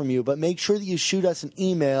hear from you, but make sure that you shoot us an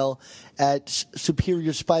email at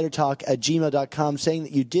superiorspidertalk@gmail.com saying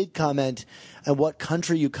that you did comment and what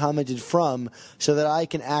country you commented from so that I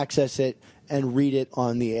can access it and read it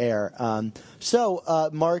on the air. So,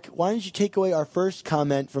 Mark, why don't you take away our first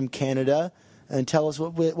comment from Canada and tell us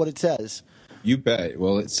what it says? You bet.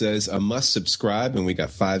 Well, it says a must subscribe, and we got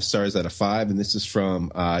 5 stars out of 5, and this is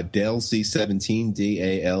from Dalesy17,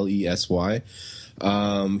 Dalesy.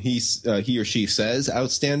 He or she says,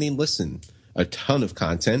 outstanding listen. A ton of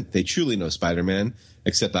content. They truly know Spider-Man.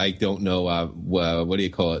 Except I don't know, what do you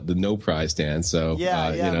call it? The no prize, Dan. So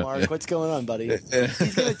Mark, what's going on, buddy?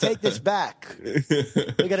 He's going to take this back.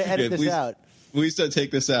 We got to edit this out. Please don't take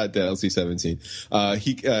this out,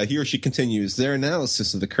 LC17. He or she continues, their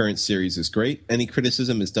analysis of the current series is great. Any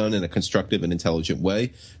criticism is done in a constructive and intelligent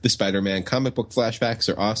way. The Spider-Man comic book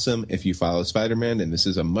flashbacks are awesome if you follow Spider-Man, and this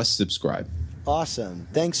is a must subscribe. Awesome.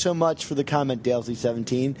 Thanks so much for the comment,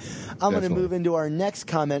 Dalesy17. I'm going to move into our next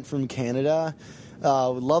comment from Canada.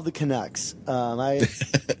 Love the Canucks. I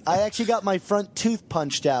actually got my front tooth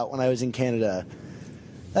punched out when I was in Canada.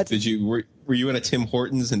 Were you in a Tim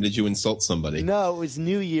Hortons and did you insult somebody? No, it was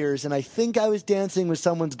New Year's, and I think I was dancing with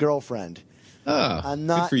someone's girlfriend.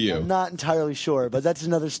 Good for you. I'm not entirely sure, but that's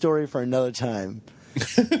another story for another time.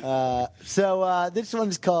 So this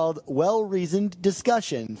one's called Well-Reasoned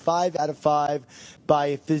Discussion, 5 out of 5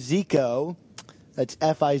 by Fiziko. That's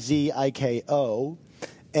Fiziko.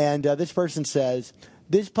 And this person says,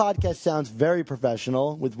 this podcast sounds very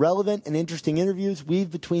professional, with relevant and interesting interviews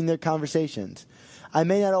weaved between their conversations. I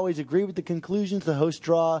may not always agree with the conclusions the hosts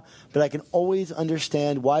draw, but I can always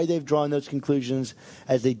understand why they've drawn those conclusions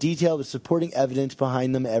as they detail the supporting evidence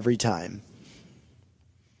behind them every time.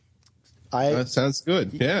 That sounds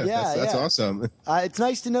good. Yeah, that's awesome. It's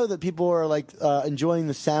nice to know that people are like enjoying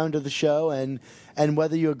the sound of the show, and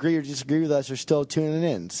whether you agree or disagree with us, are still tuning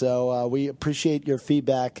in. So we appreciate your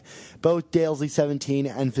feedback, both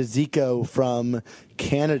Dalesley17 and Physico from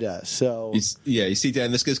Canada. So you see,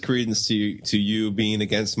 Dan, this gives credence to you being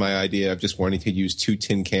against my idea of just wanting to use 2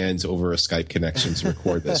 tin cans over a Skype connection to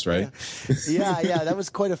record this, right? yeah, that was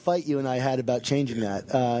quite a fight you and I had about changing that.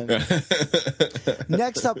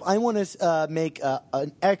 Next up, I want to make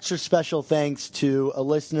an extra special thanks to a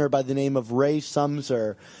listener by the name of Ray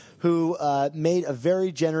Sumser, who made a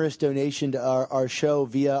very generous donation to our show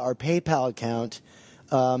via our PayPal account,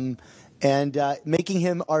 and making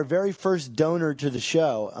him our very first donor to the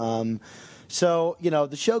show. So,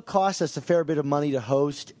 the show costs us a fair bit of money to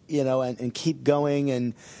host, and keep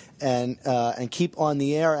going and keep on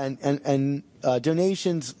the air. And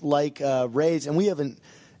donations like Ray's, and we haven't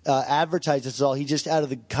advertised this at all. He just, out of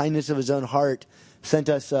the kindness of his own heart, sent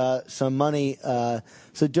us some money.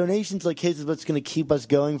 So donations like his is what's going to keep us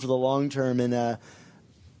going for the long term. And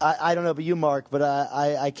I don't know about you, Mark, but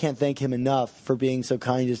I can't thank him enough for being so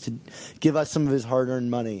kind as to give us some of his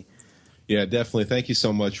hard-earned money. Yeah, definitely. Thank you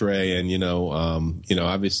so much, Ray. And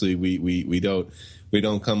obviously we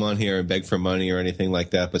don't come on here and beg for money or anything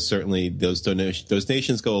like that, but certainly those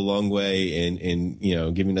donations go a long way in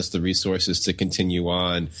giving us the resources to continue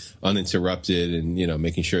on uninterrupted and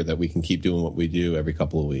making sure that we can keep doing what we do every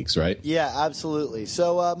couple of weeks, right? Yeah, absolutely.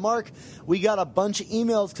 So, Mark, we got a bunch of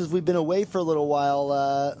emails because we've been away for a little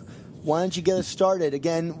while. Why don't you get us started?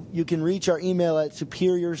 Again, you can reach our email at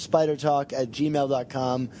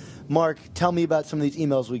superiorspidertalk@gmail.com. Mark, tell me about some of these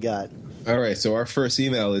emails we got. All right, so our first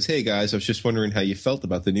email is, hey guys, I was just wondering how you felt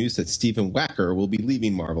about the news that Stephen Wacker will be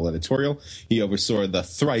leaving Marvel Editorial. He oversaw the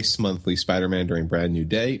thrice monthly Spider-Man during Brand New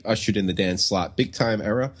Day, ushered in the Dan Slott Big Time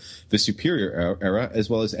era, the Superior era,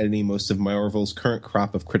 as well as editing most of Marvel's current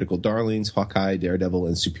crop of critical darlings, Hawkeye, Daredevil,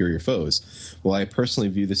 and Superior Foes. While I personally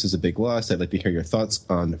view this as a big loss, I'd like to hear your thoughts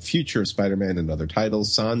on future Spider-Man and other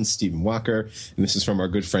titles. Sans Stephen Wacker, and this is from our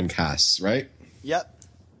good friend Cass, right? Yep.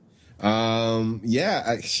 And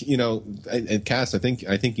Cass, I think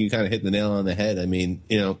you kind of hit the nail on the head. I mean,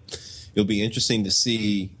 it'll be interesting to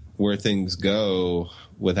see where things go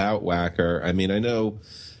without Wacker. I mean, I know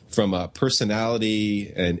from a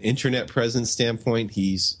personality and internet presence standpoint,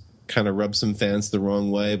 he's kind of rubbed some fans the wrong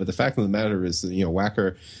way. But the fact of the matter is that,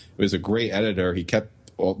 Wacker was a great editor. He kept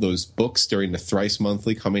all those books during the thrice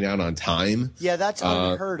monthly coming out on time. Yeah, that's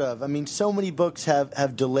unheard of. I mean, so many books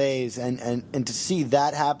have delays, and to see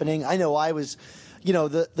that happening, I know I was,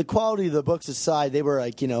 the quality of the books aside, they were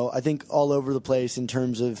like, I think all over the place in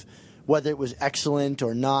terms of whether it was excellent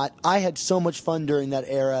or not. I had so much fun during that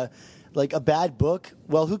era. Like a bad book,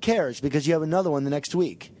 well, who cares? Because you have another one the next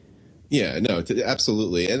week. Yeah, no,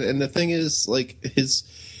 absolutely. And the thing is, like, his...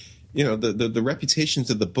 the reputations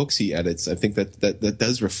of the books he edits, I think that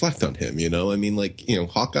does reflect on him. I mean, like,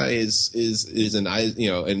 Hawkeye is an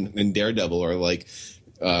and Daredevil are like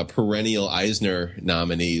perennial Eisner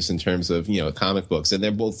nominees in terms of comic books, and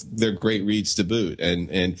they're great reads to boot.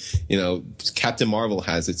 And Captain Marvel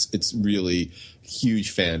has its really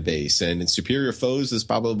huge fan base, and Superior Foes is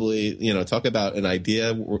probably talk about an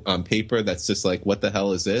idea on paper that's just like, what the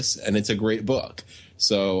hell is this? And it's a great book.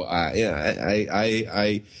 So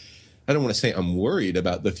I don't want to say I'm worried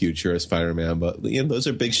about the future of Spider-Man, but those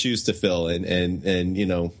are big shoes to fill,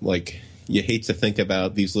 and like, you hate to think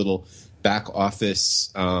about these little back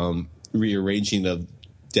office rearranging of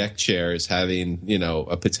deck chairs having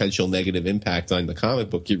a potential negative impact on the comic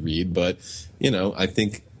book you read, but I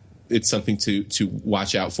think it's something to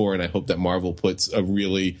watch out for, and I hope that Marvel puts a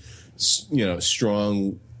really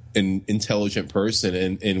strong and intelligent person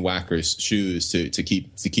in Wacker's shoes to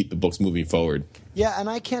keep the books moving forward. Yeah, and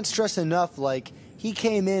I can't stress enough, like, he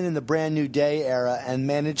came in the Brand New Day era and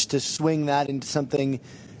managed to swing that into something,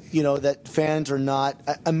 that fans are not,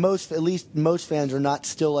 at least most fans are not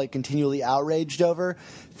still, like, continually outraged over,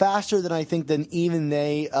 faster than I think than even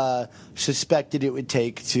they suspected it would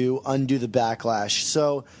take to undo the backlash.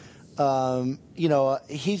 So,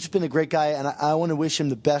 he's been a great guy, and I want to wish him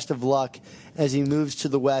the best of luck as he moves to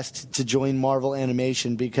the West to join Marvel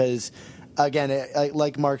Animation, because, again,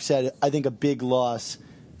 like Mark said, I think a big loss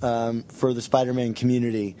for the Spider-Man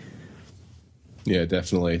community. Yeah,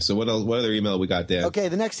 definitely. So what other email we got, Dan? Okay,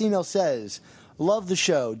 the next email says, love the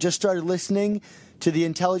show. Just started listening to the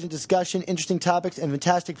intelligent discussion, interesting topics, and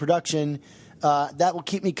fantastic production. That will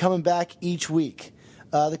keep me coming back each week.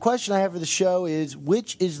 The question I have for the show is,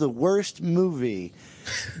 which is the worst movie,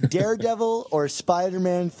 Daredevil or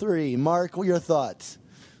Spider-Man 3? Mark, what are your thoughts?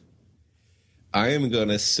 I am going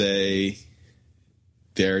to say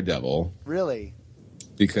Daredevil. Really?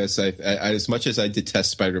 Because I as much as I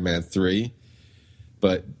detest Spider-Man 3,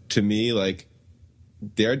 but to me, like,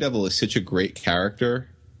 Daredevil is such a great character.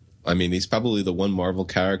 I mean, he's probably the one Marvel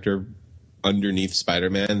character underneath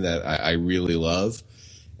Spider-Man that I really love.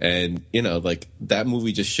 And, you know, like, that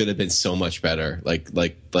movie just should have been so much better. Like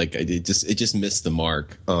it just missed the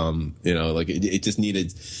mark. You know, like it just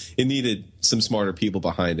needed some smarter people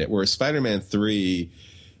behind it. Whereas Spider-Man 3,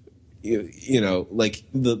 you know, like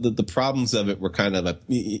the problems of it were kind of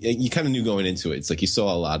you kind of knew going into it. It's like you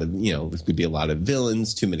saw a lot of, you know, there could be a lot of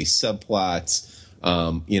villains, too many subplots.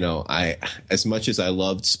 You know, as much as I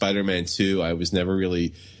loved Spider-Man 2, I was never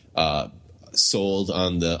really sold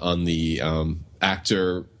on the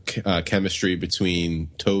actor chemistry between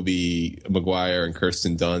Tobey Maguire and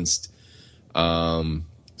Kirsten Dunst.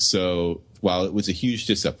 So while it was a huge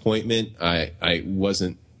disappointment, I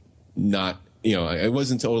wasn't not. You know, it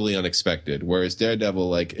wasn't totally unexpected. Whereas Daredevil,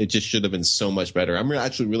 like, it just should have been so much better. I'm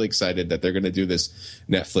actually really excited that they're going to do this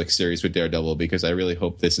Netflix series with Daredevil, because I really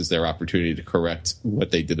hope this is their opportunity to correct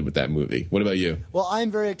what they did with that movie. What about you? Well,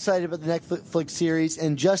 I'm very excited about the Netflix series,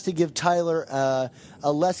 and just to give Tyler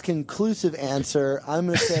a less conclusive answer, I'm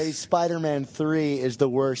going to say Spider-Man 3 is the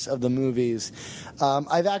worst of the movies.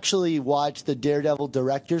 I've actually watched the Daredevil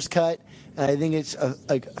director's cut, and I think it's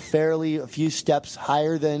a few steps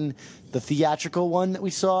higher than the theatrical one that we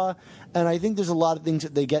saw, and I think there's a lot of things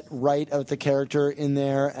that they get right about the character in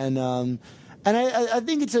there, and I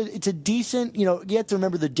think it's a decent, you know, you have to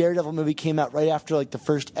remember the Daredevil movie came out right after like the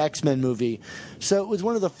first X-Men movie, so it was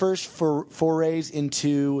one of the first forays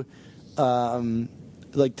into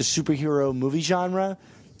like the superhero movie genre,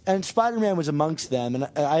 and Spider-Man was amongst them, and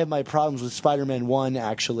I have my problems with Spider-Man 1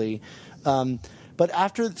 actually. But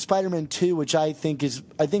after Spider-Man 2, which I think is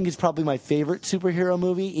probably my favorite superhero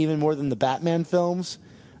movie, even more than the Batman films,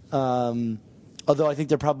 although I think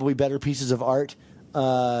they're probably better pieces of art,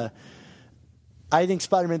 I think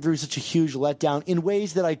Spider-Man 3 is such a huge letdown in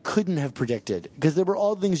ways that I couldn't have predicted. Because there were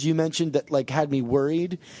all things you mentioned that like had me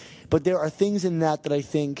worried, but there are things in that I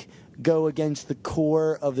think go against the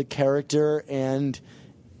core of the character and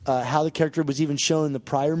how the character was even shown in the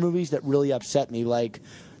prior movies that really upset me, like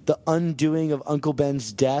the undoing of Uncle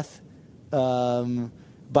Ben's death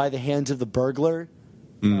by the hands of the burglar.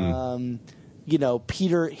 You know,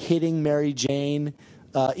 Peter hitting Mary Jane,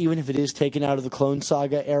 even if it is taken out of the Clone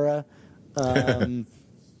Saga era.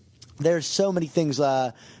 There's so many things.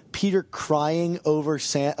 Peter crying over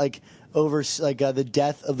the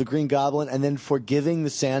death of the Green Goblin, and then forgiving the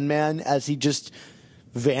Sandman as he just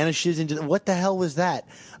vanishes into what the hell was that?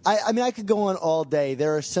 I mean, I could go on all day.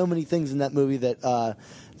 There are so many things in that movie that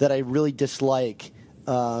I really dislike,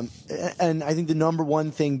 and I think the number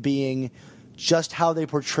one thing being just how they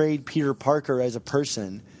portrayed Peter Parker as a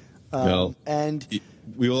person. And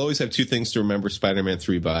we will always have two things to remember Spider-Man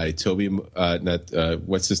 3 by: Toby,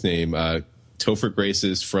 what's his name, Topher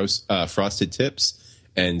Grace's Frosted Tips,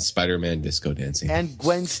 and Spider-Man disco dancing, and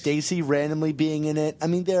Gwen Stacy randomly being in it. I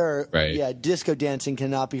mean, disco dancing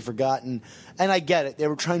cannot be forgotten. And I get it; they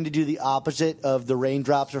were trying to do the opposite of the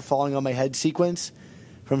raindrops are falling on my head sequence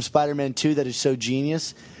from Spider-Man 2 that is so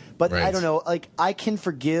genius. But I don't know, like, I can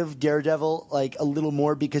forgive Daredevil like a little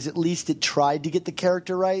more because at least it tried to get the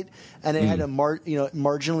character right, and it had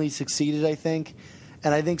marginally succeeded, I think.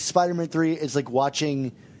 And I think Spider-Man 3 is like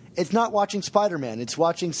it's not watching Spider-Man, it's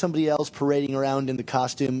watching somebody else parading around in the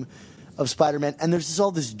costume of Spider-Man. And there's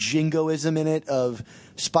all this jingoism in it of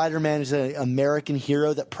Spider-Man is an American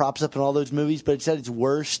hero that props up in all those movies, but it's at its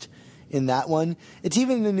worst in that one. It's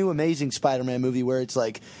even in the new Amazing Spider-Man movie where it's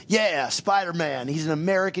like, yeah, Spider-Man, he's an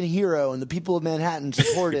American hero and the people of Manhattan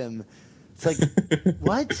support him. It's like,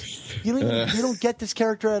 what? You don't get this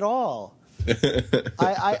character at all.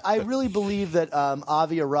 I really believe that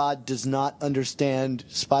Avi Arad does not understand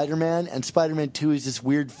Spider-Man, and Spider-Man 2 is this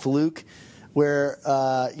weird fluke where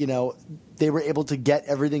they were able to get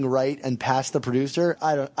everything right and pass the producer.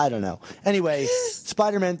 I don't know. Anyway,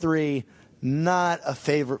 Spider-Man 3, not a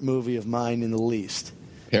favorite movie of mine in the least.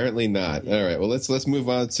 Apparently not. All right. Well, let's move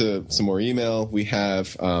on to some more email. We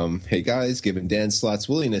have, hey guys, given Dan Slott's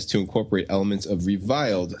willingness to incorporate elements of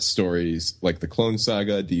reviled stories like the Clone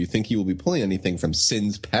Saga, do you think he will be pulling anything from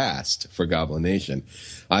Sin's past for Goblin Nation?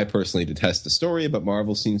 I personally detest the story, but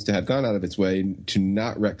Marvel seems to have gone out of its way to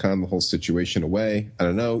not retcon the whole situation away. I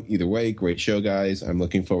don't know. Either way, great show, guys. I'm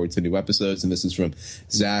looking forward to new episodes. And this is from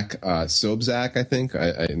Zach Sobzak, I think.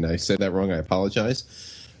 And I said that wrong. I apologize.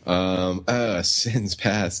 Sin's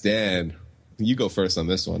past. Dan, you go first on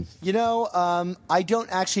this one. I don't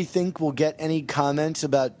actually think we'll get any comments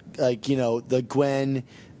about the Gwen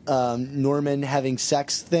Norman having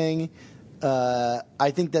sex thing.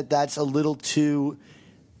 I think that that's a little too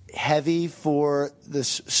heavy for the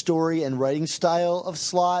story and writing style of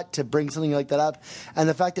Slott to bring something like that up. And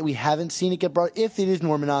the fact that we haven't seen it get brought, if it is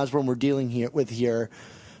Norman Osborn we're dealing with here,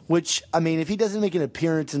 which, I mean, if he doesn't make an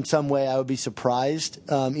appearance in some way, I would be surprised,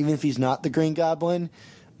 even if he's not the Green Goblin.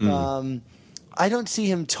 I don't see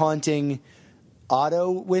him taunting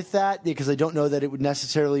Otto with that because I don't know that it would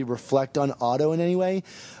necessarily reflect on Otto in any way.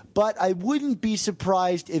 But I wouldn't be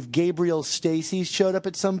surprised if Gabriel Stacy showed up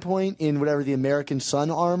at some point in whatever the American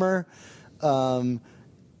Sun armor. I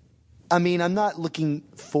mean, I'm not looking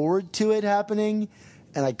forward to it happening,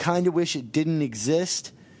 and I kind of wish it didn't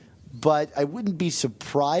exist. But I wouldn't be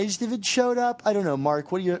surprised if it showed up. I don't know, Mark.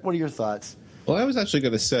 What are your thoughts? Well, I was actually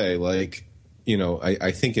going to say, like, you know,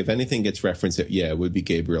 I think if anything gets referenced, it would be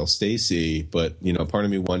Gabriel Stacy. But, you know, part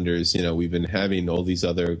of me wonders, you know, we've been having all these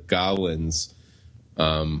other goblins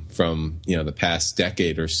from, you know, the past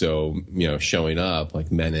decade or so, you know, showing up, like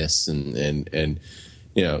Menace and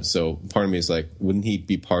you know, so part of me is like, wouldn't he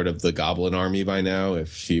be part of the Goblin Army by now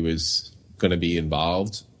if he was going to be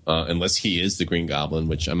involved? Unless he is the Green Goblin,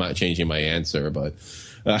 which I'm not changing my answer, but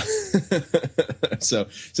so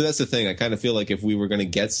that's the thing. I kind of feel like if we were going to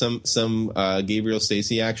get some Gabriel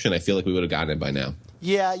Stacy action, I feel like we would have gotten it by now.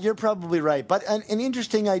 Yeah, you're probably right. But an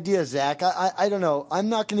interesting idea, Zach. I don't know. I'm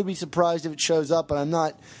not going to be surprised if it shows up, but I'm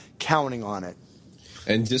not counting on it.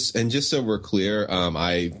 And just so we're clear,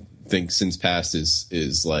 I think Sins Past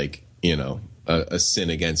is like, you know, a sin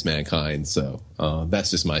against mankind. So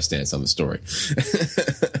that's just my stance on the story.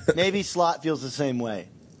 Maybe Slott feels the same way.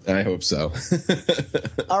 I hope so.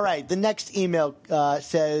 All right. The next email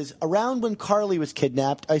says, around when Carly was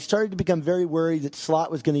kidnapped, I started to become very worried that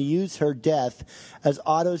Slott was going to use her death as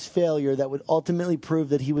Otto's failure that would ultimately prove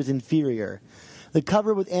that he was inferior. The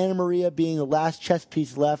cover with Anna Maria being the last chess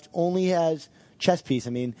piece left has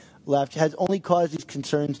only caused these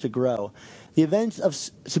concerns to grow. The events of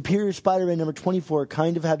Superior Spider-Man number 24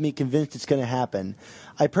 kind of have me convinced it's going to happen.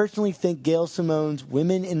 I personally think Gail Simone's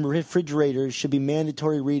Women in Refrigerators should be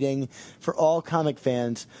mandatory reading for all comic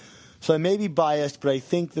fans, so I may be biased, but I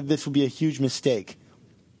think that this will be a huge mistake.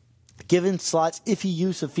 Given Slott's iffy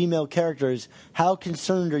use of female characters, how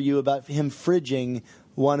concerned are you about him fridging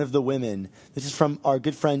one of the women? This is from our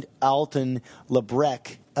good friend Alton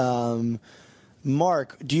Lebrec.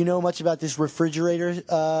 Mark, do you know much about this refrigerator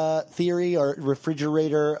theory or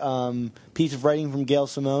refrigerator piece of writing from Gail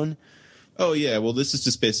Simone? Oh, yeah. Well, this is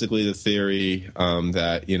just basically the theory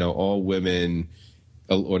that, you know, all women,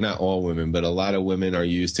 or not all women, but a lot of women are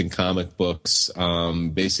used in comic books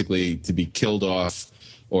basically to be killed off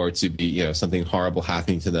or to be, you know, something horrible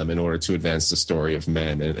happening to them in order to advance the story of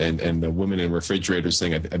men. And the Women in Refrigerators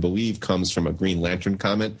thing, I believe, comes from a Green Lantern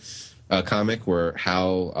comic where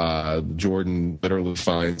Hal Jordan literally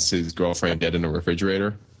finds his girlfriend dead in a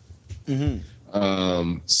refrigerator.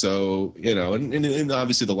 Mm-hmm. So, you know, and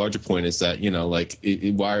obviously the larger point is that, you know, like,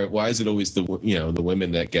 why is it always the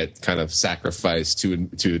women that get kind of sacrificed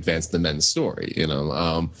to advance the men's story, you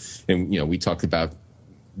know? And, you know, we talked about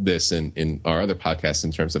this in our other podcasts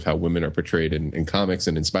in terms of how women are portrayed in comics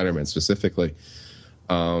and in Spider-Man specifically.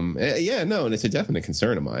 And it's a definite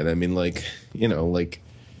concern of mine. I mean, like, you know, like,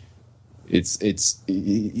 it's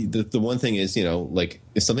the one thing is, you know, like,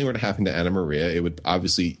 if something were to happen to Anna Maria, it would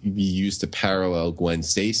obviously be used to parallel Gwen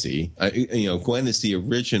Stacy. You know, Gwen is the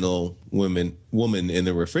original woman in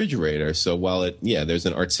the refrigerator. So while there's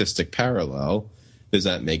an artistic parallel, does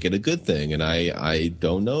that make it a good thing? And I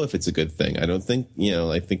don't know if it's a good thing. I don't think, you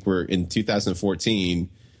know, I think we're in 2014.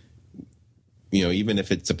 You know, even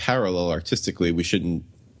if it's a parallel artistically, we shouldn't,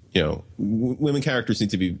 you know, women characters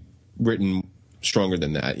need to be written stronger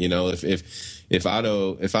than that. You know, if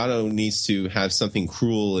Otto needs to have something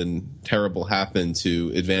cruel and terrible happen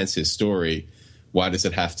to advance his story, why does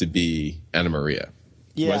it have to be Anna Maria?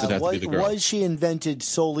 Yeah, why does it have to be the girl? Was she invented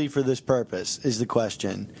solely for this purpose is the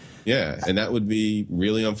question. Yeah, and that would be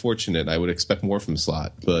really unfortunate. I would expect more from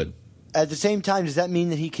Slott, but at the same time, does that mean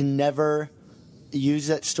that he can never use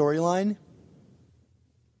that storyline?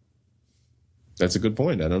 That's a good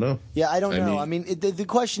point. I don't know. Yeah, I don't know. I mean, the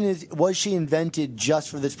question is, was she invented just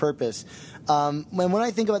for this purpose? When I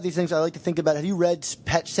think about these things, I like to think about, have you read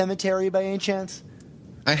Pet Sematary by any chance?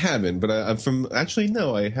 I haven't, but I have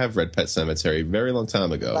read Pet Sematary a very long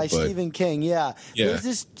time ago. By Stephen King, yeah. There's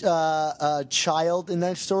this child in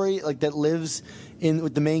that story, like, that lives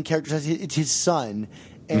with the main character. It's his son,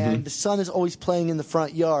 and the son is always playing in the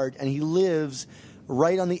front yard, and he lives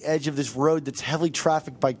right on the edge of this road that's heavily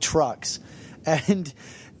trafficked by trucks. And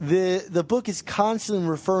the book is constantly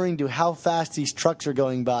referring to how fast these trucks are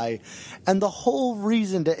going by. And the whole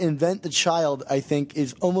reason to invent the child, I think,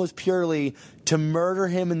 is almost purely to murder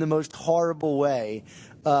him in the most horrible way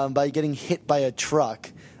by getting hit by a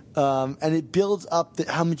truck. And it builds up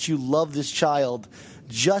how much you love this child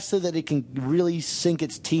just so that it can really sink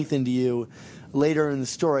its teeth into you later in the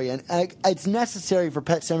story. And it's necessary for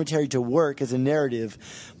Pet Sematary to work as a narrative,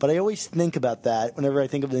 but I always think about that whenever I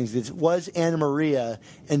think of things. Was Anna Maria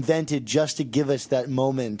invented just to give us that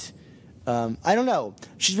moment? I don't know.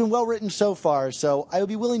 She's been well written so far, so I would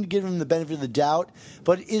be willing to give him the benefit of the doubt,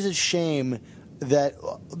 but it is a shame that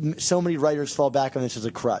so many writers fall back on this as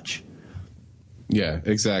a crutch. Yeah,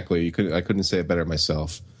 exactly. I couldn't say it better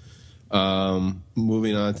myself.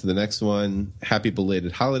 Moving on to the next one. Happy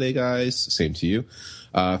belated holiday, guys. Same to you.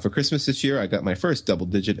 For Christmas this year, I got my first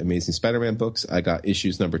double-digit Amazing Spider-Man books. I got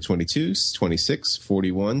issues number 22, 26,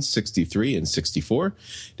 41, 63, and 64.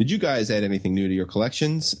 Did you guys add anything new to your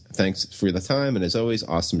collections? Thanks for the time, and as always,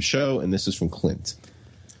 awesome show. And this is from Clint.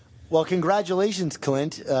 Well, congratulations,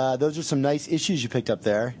 Clint. Those are some nice issues you picked up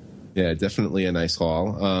there. Yeah, definitely a nice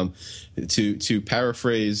haul. To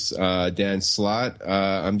paraphrase Dan Slott,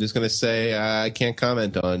 I'm just going to say I can't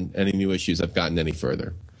comment on any new issues I've gotten any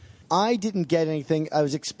further. I didn't get anything. I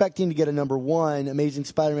was expecting to get a number 1, Amazing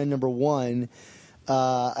Spider-Man number 1,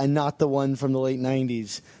 and not the one from the late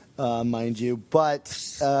 90s, mind you. But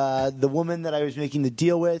the woman that I was making the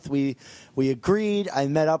deal with, we agreed. I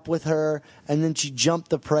met up with her, and then she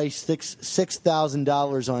jumped the price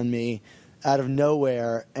 $6,000 on me out of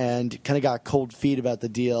nowhere and kind of got cold feet about the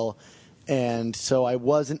deal. And so I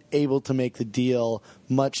wasn't able to make the deal,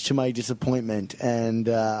 much to my disappointment. And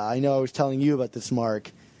I know I was telling you about this,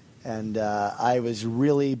 Mark, and I was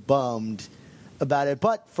really bummed about it.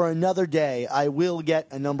 But for another day, I will get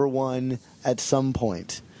a number 1 at some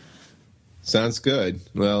point. Sounds good.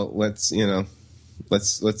 Well, let's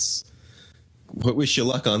wish you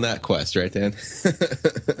luck on that quest, right, Dan?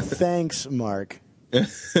 Thanks, Mark.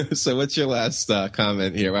 So what's your last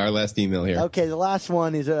comment here, our last email here? Okay, the last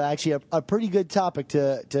one is actually a pretty good topic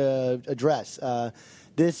to address.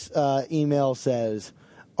 This email says,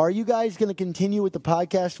 are you guys going to continue with the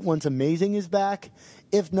podcast once Amazing is back?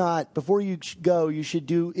 If not, before you go, you should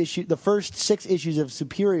do the first 6 issues of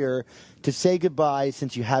Superior to say goodbye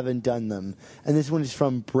since you haven't done them. And this one is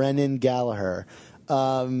from Brennan Gallagher.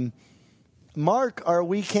 Mark, are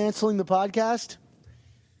we canceling the podcast?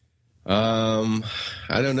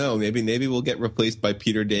 I don't know. Maybe we'll get replaced by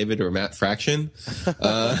Peter David or Matt Fraction.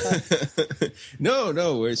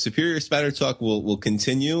 No. Superior Spider Talk will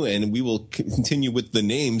continue, and we will continue with the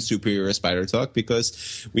name Superior Spider Talk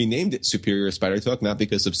because we named it Superior Spider Talk not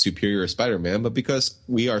because of Superior Spider-Man, but because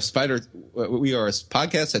we are a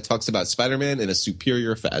podcast that talks about Spider-Man in a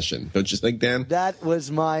superior fashion. Don't you think, Dan? That was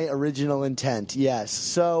my original intent. Yes.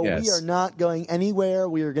 So yes. We are not going anywhere.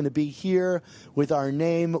 We are going to be here with our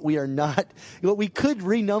name. We are not. Well, we could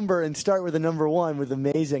renumber and start with a number 1 with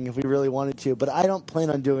Amazing if we really wanted to, but I don't plan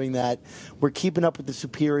on doing that. We're keeping up with the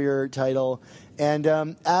Superior title. And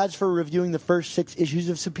as for reviewing the first 6 issues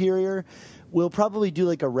of Superior, we'll probably do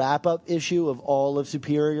like a wrap-up issue of all of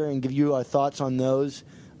Superior and give you our thoughts on those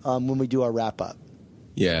when we do our wrap-up.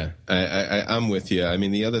 Yeah, I'm with you. I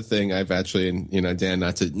mean, the other thing I've actually, Dan,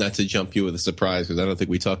 not to jump you with a surprise because I don't think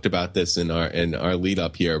we talked about this in our lead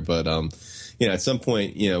up here, but at some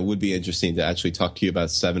point, it would be interesting to actually talk to you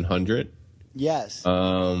about 700. Yes.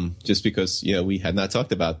 Just because, we had not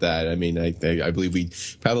talked about that. I mean, I believe we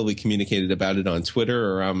probably communicated about it on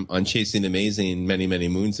Twitter or on Chasing Amazing many, many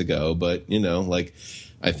moons ago. But,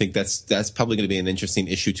 I think that's probably going to be an interesting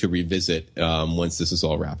issue to revisit once this is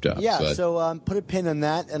all wrapped up. Yeah, so put a pin on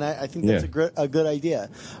that, and I think that's a good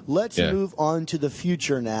idea. Let's move on to the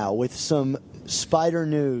future now with some Spider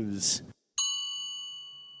news.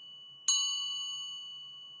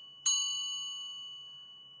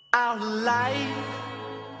 Our life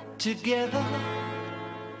together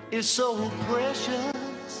is so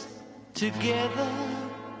precious. Together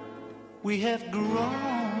we have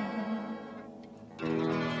grown.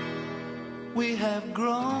 We have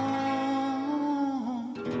grown.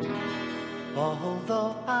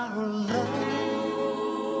 Although our love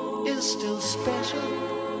is still special,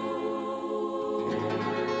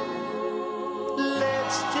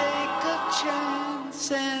 let's take a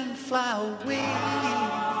chance and fly away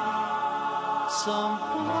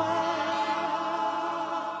somewhere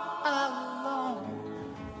alone.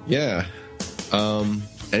 Yeah.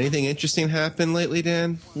 Anything interesting happened lately,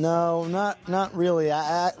 Dan? No, not really.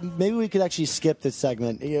 Maybe we could actually skip this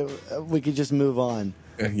segment. We could just move on.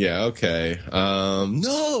 Yeah, okay.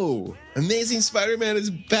 No! Amazing Spider-Man is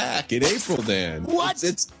back in April, Dan. What?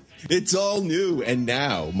 It's all new and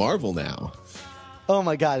now. Marvel now. Oh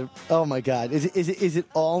my god! Oh my god! Is it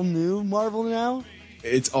all new Marvel now?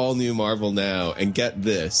 It's all new Marvel now. And get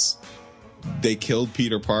this. They killed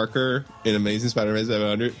Peter Parker in Amazing Spider-Man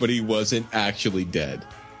 700, but he wasn't actually dead.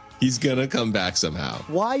 He's gonna come back somehow.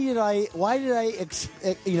 Why did I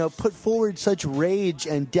put forward such rage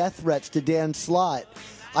and death threats to Dan Slott?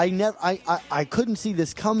 I couldn't see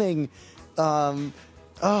this coming.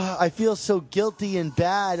 I feel so guilty and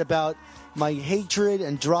bad about my hatred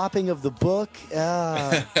and dropping of the book.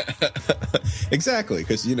 Exactly,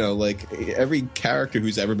 because every character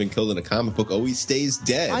who's ever been killed in a comic book always stays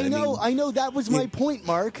dead. I know. That was my point,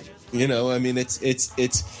 Mark.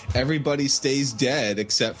 It's everybody stays dead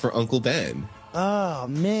except for Uncle Ben. Oh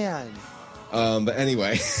man. But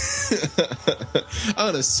anyway,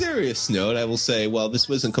 on a serious note, I will say, while this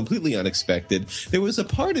wasn't completely unexpected, there was a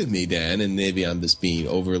part of me, Dan, and maybe I'm just being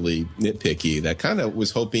overly nitpicky, that kind of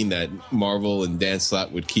was hoping that Marvel and Dan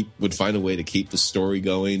Slott would find a way to keep the story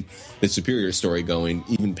going, the Superior story going,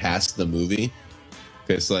 even past the movie.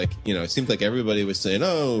 Because, it seemed like everybody was saying,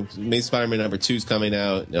 "Oh, Amazing Spider-Man #2 is coming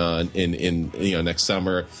out in next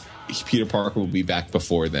summer." Peter Parker will be back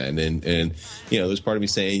before then, and there's part of me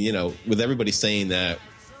saying, with everybody saying that,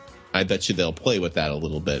 I bet you they'll play with that a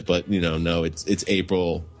little bit. But no, it's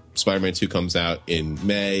April. Spider-Man 2 comes out in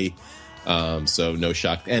May, so no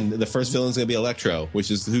shock. And the first villain's going to be Electro,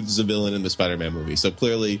 who's the villain in the Spider-Man movie. So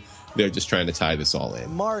clearly, they're just trying to tie this all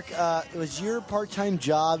in. Mark, was your part-time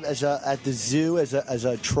job at the zoo as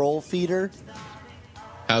a troll feeder?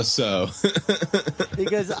 How so?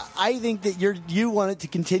 Because I think that you want it to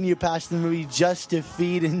continue past the movie just to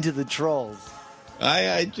feed into the trolls.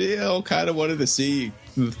 I kind of wanted to see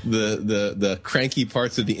the cranky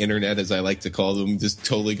parts of the internet, as I like to call them, just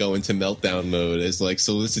totally go into meltdown mode as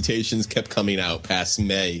solicitations kept coming out past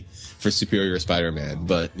May for Superior Spider-Man.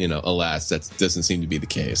 But, alas, that doesn't seem to be the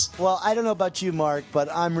case. Well, I don't know about you, Mark, but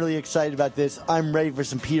I'm really excited about this. I'm ready for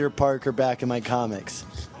some Peter Parker back in my comics.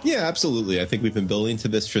 Yeah, absolutely. I think we've been building to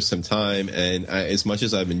this for some time, and as much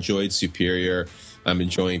as I've enjoyed Superior, I'm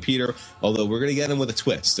enjoying Peter, although we're going to get him with a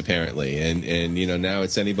twist, apparently. And now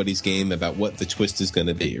it's anybody's game about what the twist is going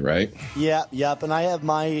to be, right? Yeah, yep. And I have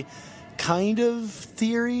my kind of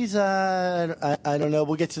theories. I don't know.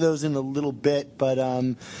 We'll get to those in a little bit. But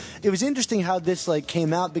it was interesting how this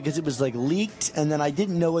came out, because it was leaked, and then I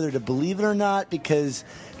didn't know whether to believe it or not, because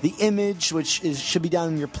the image, which should be down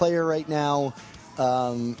in your player right now,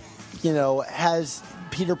 has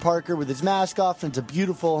Peter Parker with his mask off, and it's a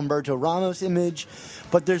beautiful Humberto Ramos image.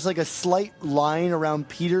 But there's a slight line around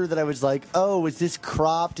Peter that I was like, oh, is this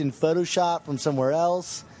cropped in Photoshop from somewhere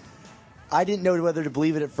else? I didn't know whether to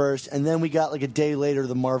believe it at first, and then we got a day later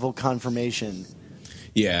the Marvel confirmation.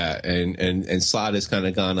 Yeah, and Slott has kind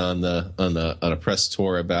of gone on a press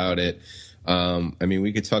tour about it.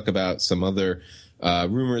 We could talk about some other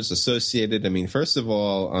rumors associated. First of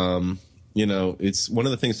all, it's one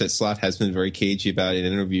of the things that Slott has been very cagey about in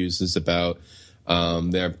interviews is about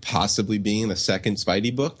there possibly being a second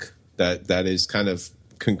Spidey book that is kind of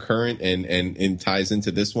concurrent and ties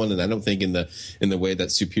into this one. And I don't think in the way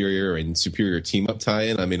that Superior and Superior team up tie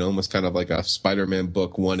in. Almost kind of like a Spider-Man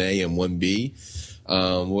book 1A and 1B.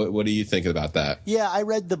 What do you think about that? Yeah, I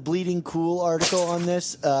read the Bleeding Cool article on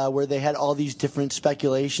this where they had all these different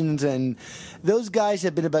speculations, and those guys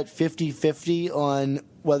have been about 50-50 on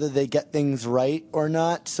whether they get things right or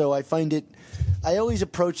not. So I always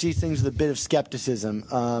approach these things with a bit of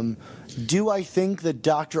skepticism. Do I think that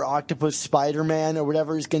Dr. Octopus Spider-Man or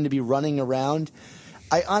whatever is going to be running around?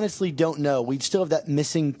 I honestly don't know. We'd still have that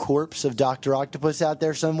missing corpse of Dr. Octopus out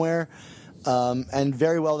there somewhere. And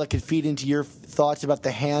very well that could feed into your thoughts about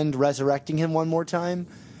the Hand resurrecting him one more time.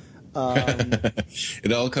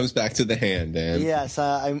 It all comes back to the Hand, Dan. Yes,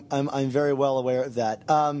 I'm very well aware of that.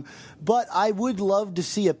 But I would love to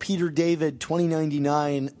see a Peter David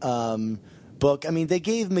 2099 book. They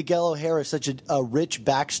gave Miguel O'Hara such a rich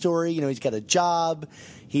backstory. He's got a job.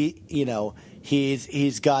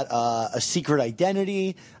 He's got a secret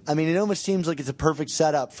identity. It almost seems like it's a perfect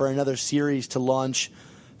setup for another series to launch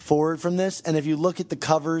forward from this. And if you look at the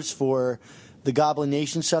covers for the Goblin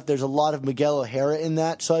Nation stuff, there's a lot of Miguel O'Hara in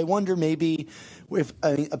that. So I wonder maybe if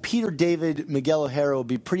a Peter David Miguel O'Hara would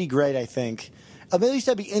be pretty great, I think. At least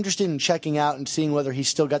I'd be interested in checking out and seeing whether he's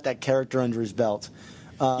still got that character under his belt.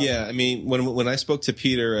 When I spoke to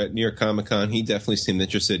Peter at New York Comic Con, he definitely seemed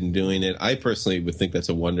interested in doing it. I personally would think that's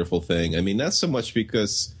a wonderful thing. Not so much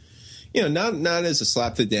because, not as a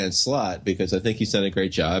slap to Dan Slott, because I think he's done a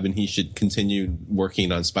great job and he should continue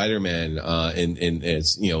working on Spider-Man in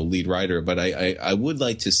as lead writer. But I would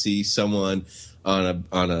like to see someone on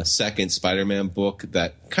a second Spider-Man book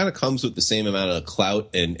that kind of comes with the same amount of clout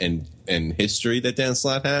and history that Dan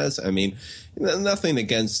Slott has. I mean, nothing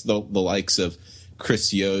against the likes of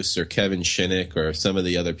Chris Yost or Kevin Shinnick or some of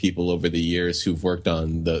the other people over the years who've worked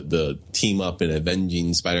on the team up and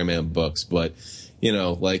Avenging Spider-Man books, but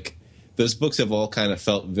those books have all kind of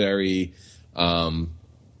felt very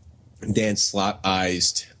Dan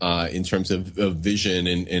Slott-ized in terms of vision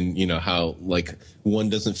and how like one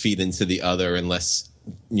doesn't feed into the other unless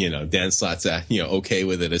Dan Slott's okay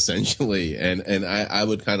with it, essentially. And I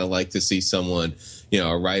would kind of like to see someone,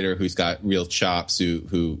 a writer who's got real chops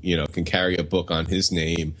who can carry a book on his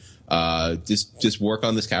name, just work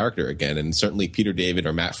on this character again. And certainly Peter David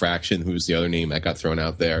or Matt Fraction, who's the other name that got thrown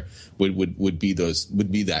out there, would be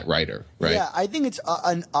that writer, right? Yeah, I think it's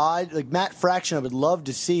an odd, like Matt Fraction I would love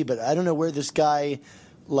to see, but I don't know where this guy,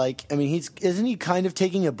 isn't he kind of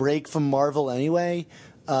taking a break from Marvel anyway?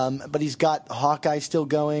 But he's got Hawkeye still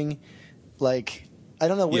going. Like, I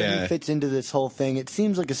don't know where he fits into this whole thing. It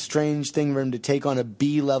seems like a strange thing for him to take on a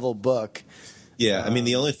B-level book. Yeah, I mean,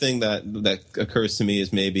 the only thing that occurs to me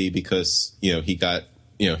is maybe because, he got,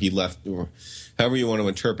 he left, or however you want to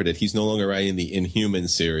interpret it, he's no longer writing the Inhuman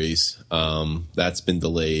series. That's been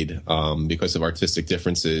delayed because of artistic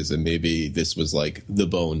differences, and maybe this was like the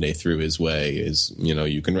bone they threw his way is,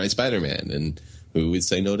 you can write Spider-Man, and who would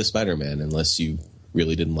say no to Spider-Man unless you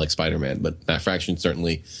really didn't like Spider-Man. But Matt Fraction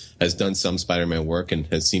certainly has done some Spider-Man work and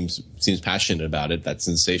seems passionate about it. That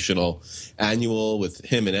sensational annual with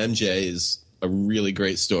him and MJ is a really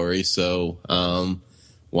great story. So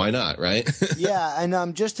why not, right? Yeah,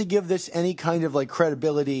 and just to give this any kind of like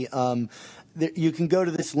credibility, you can go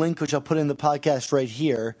to this link, which I'll put in the podcast right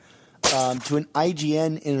here, to an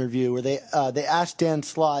IGN interview where they asked Dan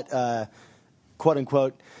Slott, quote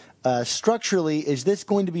unquote, structurally, is this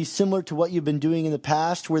going to be similar to what you've been doing in the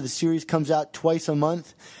past, where the series comes out twice a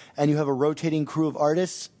month and you have a rotating crew of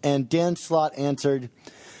artists? And Dan Slott answered,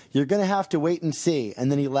 "You're going to have to wait and see."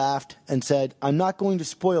 And then he laughed and said, "I'm not going to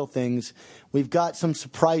spoil things. We've got some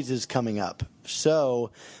surprises coming up."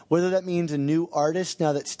 So whether that means a new artist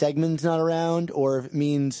now that Stegman's not around, or if it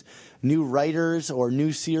means new writers or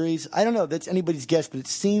new series, I don't know. That's anybody's guess, but it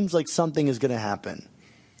seems like something is going to happen.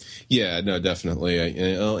 Yeah, no, definitely.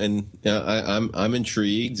 I'm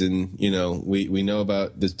intrigued, and we know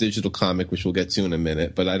about this digital comic, which we'll get to in a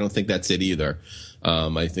minute, but I don't think that's it either.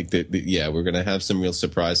 I think that we're going to have some real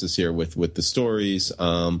surprises here with the stories.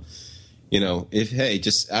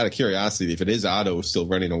 Just out of curiosity, if it is Otto still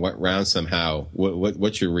running around somehow,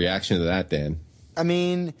 what's your reaction to that, Dan? I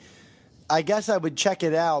mean, I guess I would check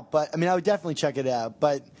it out, I would definitely check it out,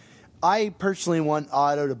 but I personally want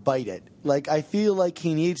Otto to bite it. Like, I feel like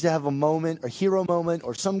he needs to have a moment, a hero moment,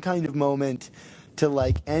 or some kind of moment to,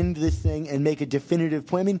 like, end this thing and make a definitive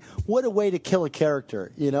point. I mean, what a way to kill a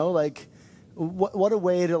character, Like, what a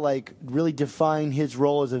way to, like, really define his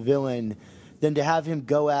role as a villain than to have him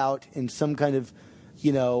go out in some kind of,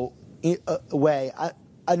 way.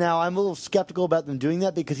 Now, I'm a little skeptical about them doing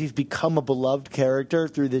that because he's become a beloved character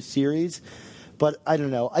through this series. But I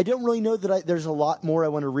don't know. I don't really know that there's a lot more I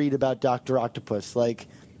want to read about Dr. Octopus. Like,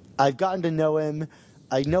 I've gotten to know him.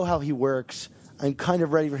 I know how he works. I'm kind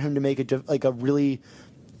of ready for him to make a really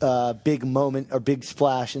big moment or big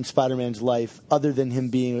splash in Spider-Man's life, other than him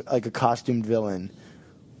being like a costumed villain.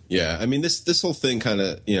 Yeah, I mean, this whole thing kind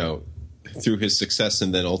of, through his success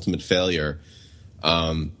and then ultimate failure,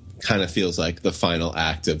 kind of feels like the final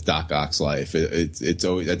act of Doc Ock's life.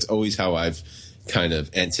 That's always how I've kind of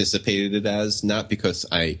anticipated it as, not because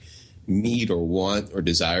I need or want or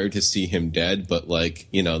desire to see him dead, but like,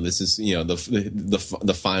 this is,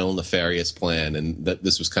 the final nefarious plan, and that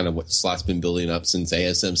this was kind of what Slott's been building up since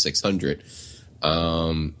ASM 600.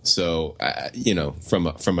 So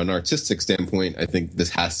from an artistic standpoint, I think this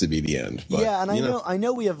has to be the end. But, yeah, and I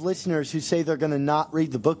know we have listeners who say they're going to not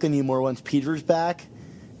read the book anymore once Peter's back.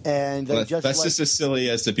 And that's just as silly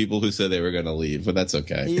as the people who said they were going to leave, but that's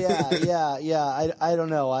okay. Yeah. I don't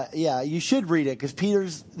know. You should read it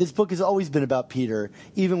because this book has always been about Peter,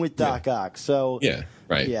 even with Doc Ock. So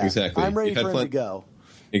exactly. I'm ready for him to go.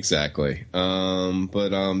 Exactly. But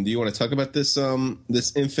do you want to talk about this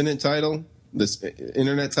this Infinite title, this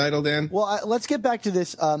internet title, Dan? Well, let's get back to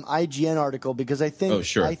this IGN article because I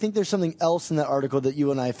think there's something else in that article that you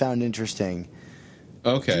and I found interesting.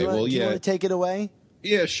 Okay. Do you want to take it away?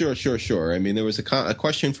 Yeah, sure. I mean, there was a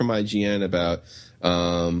question from IGN about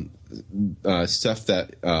stuff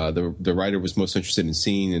that the writer was most interested in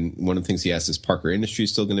seeing, and one of the things he asked is Parker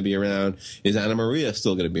Industries still going to be around? Is Anna Maria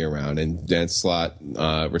still going to be around? And Dan Slott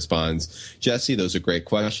responds, Jesse, those are great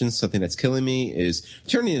questions. Something that's killing me is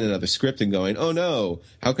turning in another script and going, oh no,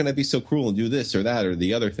 how can I be so cruel and do this or that or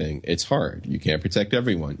the other thing? It's hard. You can't protect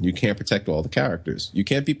everyone. You can't protect all the characters. You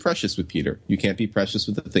can't be precious with Peter. You can't be precious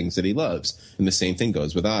with the things that he loves. And the same thing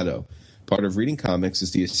goes with Otto. Part of reading comics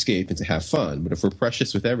is to escape and to have fun. But if we're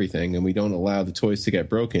precious with everything and we don't allow the toys to get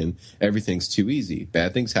broken, everything's too easy.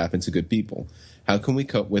 Bad things happen to good people. How can we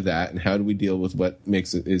cope with that? And how do we deal with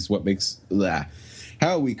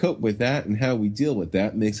how we cope with that and how we deal with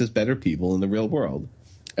that makes us better people in the real world.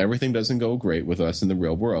 Everything doesn't go great with us in the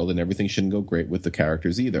real world, and everything shouldn't go great with the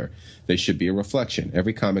characters either. They should be a reflection.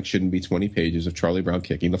 Every comic shouldn't be 20 pages of Charlie Brown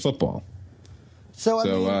kicking the football. So, I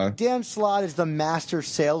mean, Dan Slott is the master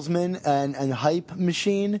salesman and hype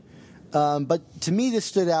machine. But to me, this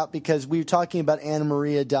stood out because we were talking about Anna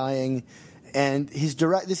Maria dying, and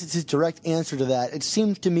this is his direct answer to that. It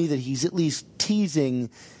seems to me that he's at least teasing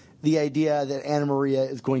the idea that Anna Maria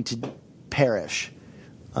is going to perish.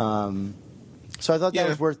 So I thought that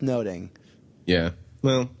was worth noting. Yeah.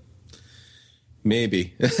 Well,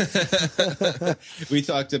 maybe. We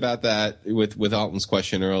talked about that with Alton's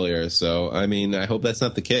question earlier. So, I mean, I hope that's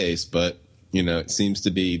not the case. But, it seems to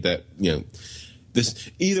be that, this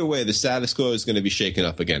either way, the status quo is going to be shaken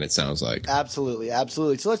up again, it sounds like. Absolutely.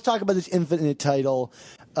 Absolutely. So let's talk about this Infinite title,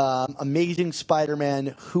 Amazing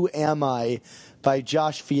Spider-Man, Who Am I? By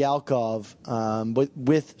Josh Fialkov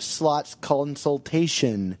with Slott's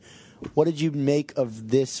consultation. What did you make of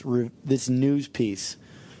this news piece?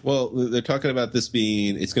 Well, they're talking about this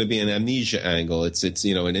it's going to be an amnesia angle. It's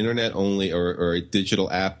an internet only or a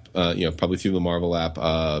digital app, probably through the Marvel app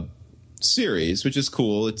series, which is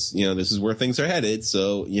cool. It's this is where things are headed,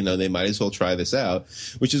 so they might as well try this out,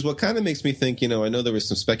 which is what kind of makes me think, I know there was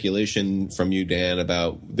some speculation from you, Dan,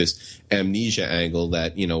 about this amnesia angle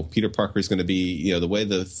that Peter Parker is going to be, the way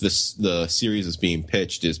the series is being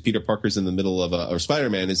pitched is Peter Parker's in the middle of or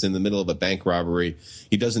Spider-Man is in the middle of a bank robbery.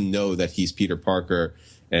 He doesn't know that he's Peter Parker,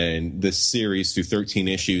 and this series through 13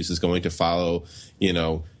 issues is going to follow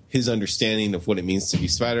his understanding of what it means to be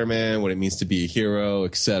Spider-Man, what it means to be a hero,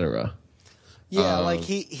 etc. Yeah, like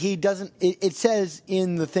he doesn't. It says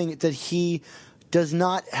in the thing that he does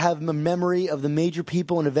not have a memory of the major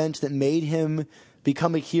people and events that made him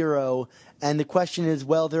become a hero. And the question is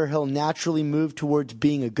whether he'll naturally move towards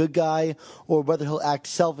being a good guy or whether he'll act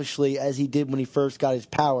selfishly as he did when he first got his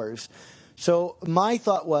powers. So my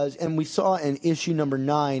thought was, and we saw in issue number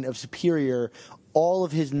 9 of Superior, all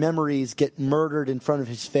of his memories get murdered in front of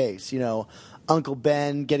his face. Uncle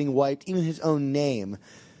Ben getting wiped, even his own name.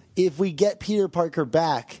 If we get Peter Parker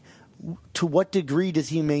back, to what degree does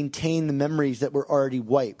he maintain the memories that were already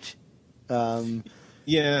wiped?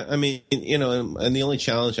 Yeah, I mean, and the only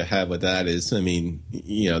challenge I have with that is,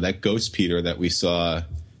 that Ghost Peter that we saw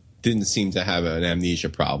didn't seem to have an amnesia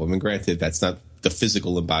problem. And granted, that's not the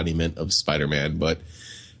physical embodiment of Spider-Man, but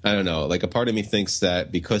I don't know. Like, a part of me thinks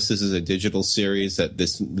that because this is a digital series, that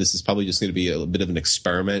this is probably just going to be a bit of an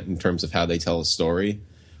experiment in terms of how they tell a story.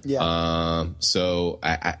 Yeah. So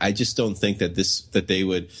I just don't think that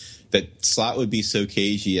that Slott would be so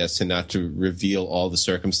cagey as to not to reveal all the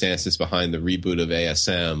circumstances behind the reboot of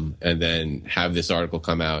ASM and then have this article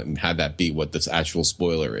come out and have that be what this actual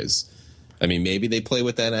spoiler is. I mean, maybe they play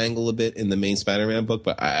with that angle a bit in the main Spider-Man book,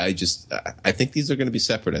 but I think these are going to be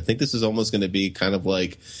separate. I think this is almost going to be kind of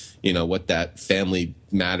like, what that Family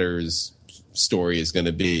Matters story is going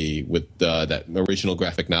to be with that original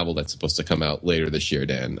graphic novel that's supposed to come out later this year,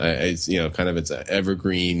 Dan. It's kind of it's an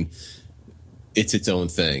evergreen. It's its own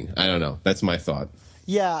thing. I don't know. That's my thought.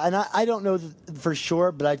 Yeah, and I don't know for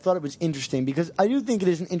sure, but I thought it was interesting because I do think it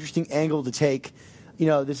is an interesting angle to take.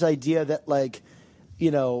 This idea that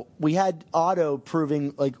we had Otto proving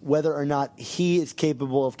whether or not he is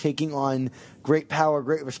capable of taking on great power,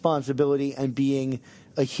 great responsibility, and being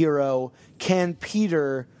a hero. Can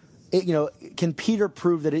Peter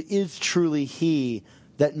prove that it is truly he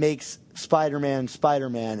that makes Spider-Man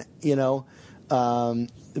Spider-Man,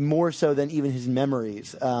 more so than even his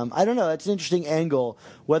memories? I don't know. That's an interesting angle,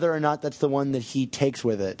 whether or not that's the one that he takes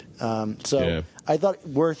with it. I thought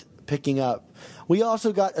worth picking up. We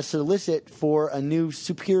also got a solicit for a new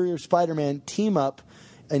Superior Spider-Man team-up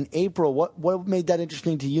in April. What made that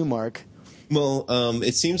interesting to you, Mark? Well,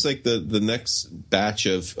 it seems like the next batch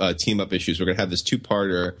of team-up issues, we're going to have this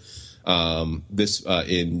two-parter this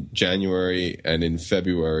in January and in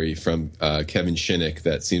February from Kevin Shinnick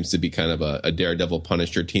that seems to be kind of a Daredevil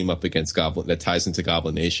Punisher team up against Goblin that ties into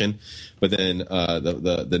Goblin Nation. But then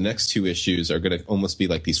the next two issues are going to almost be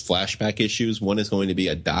like these flashback issues. One is going to be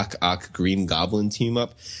a Doc Ock Green Goblin team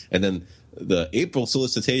up, and then the April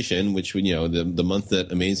solicitation, which the month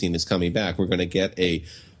that Amazing is coming back, we're going to get a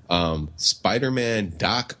Spider-Man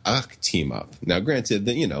Doc Ock team up. Now, granted,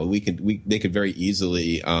 that they could very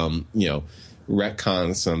easily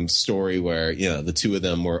retcon some story where the two of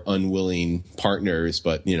them were unwilling partners,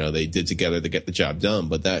 but they did together to get the job done.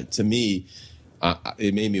 But that, to me,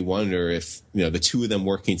 it made me wonder if the two of them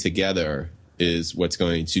working together is what's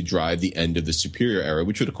going to drive the end of the Superior era,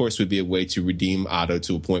 which would be a way to redeem Otto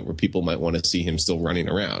to a point where people might want to see him still running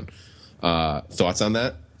around. Thoughts on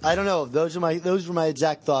that? I don't know. Those were my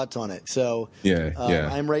exact thoughts on it. So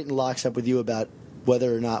I'm right in lockstep with you about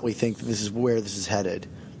whether or not we think this is where this is headed.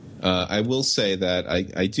 I will say that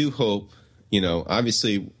I do hope,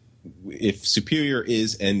 obviously, if Superior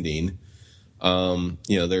is ending,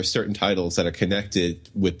 there are certain titles that are connected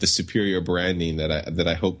with the Superior branding that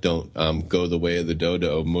I hope don't go the way of the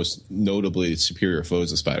dodo. Most notably, Superior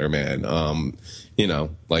Foes of Spider-Man. I know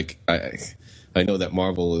that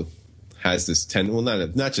Marvel has this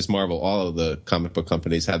not just Marvel, all of the comic book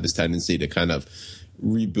companies have this tendency to kind of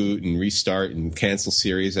reboot and restart and cancel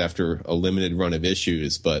series after a limited run of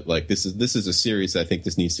issues. But this is a series that I think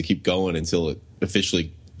this needs to keep going until it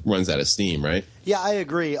officially runs out of steam, right? Yeah, I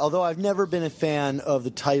agree. Although I've never been a fan of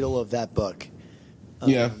the title of that book.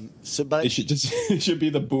 But it should be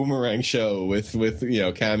the Boomerang Show with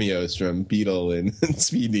cameos from Beetle and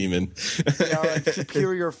Speed Demon. Like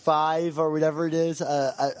Superior 5 or whatever it is.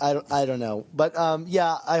 I don't know. But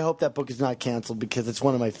I hope that book is not canceled because it's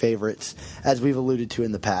one of my favorites, as we've alluded to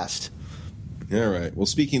in the past. All right. Well,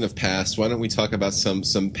 speaking of past, why don't we talk about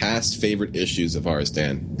some past favorite issues of ours,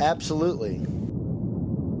 Dan? Absolutely.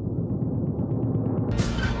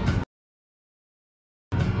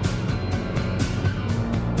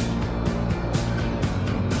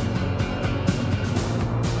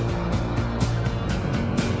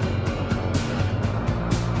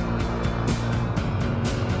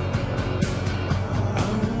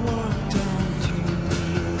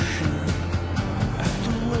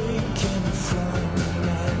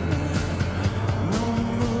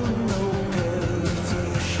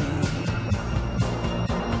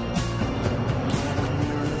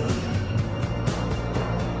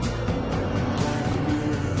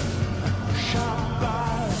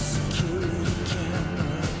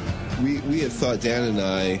 Dan and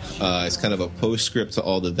I, as kind of a postscript to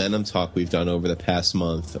all the Venom talk we've done over the past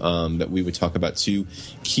month, that we would talk about two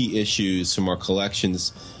key issues from our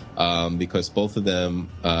collections, because both of them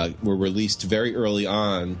were released very early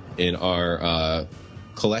on in our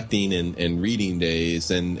collecting and reading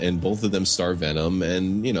days, and both of them star Venom,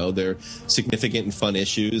 and they're significant and fun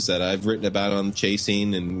issues that I've written about on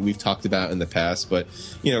Chasing and we've talked about in the past. But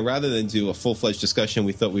rather than do a full-fledged discussion,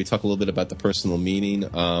 we thought we'd talk a little bit about the personal meaning.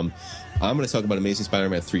 I'm going to talk about Amazing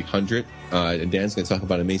Spider-Man 300, and Dan's going to talk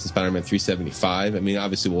about Amazing Spider-Man 375. I mean,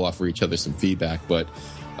 obviously we'll offer each other some feedback, but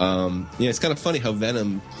it's kind of funny how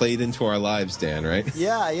Venom played into our lives, Dan, right?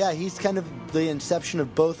 Yeah, he's kind of the inception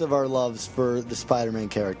of both of our loves for the Spider-Man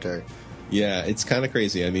character. Yeah, it's kind of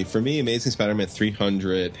crazy. I mean, for me, Amazing Spider-Man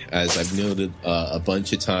 300, as I've noted a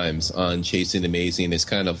bunch of times on Chasing Amazing, is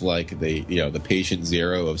kind of like the patient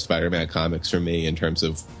zero of Spider-Man comics for me in terms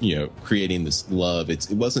of creating this love. It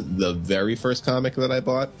wasn't the very first comic that I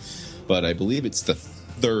bought, but I believe it's the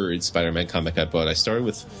third Spider-Man comic I bought. I started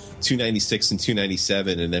with 296 and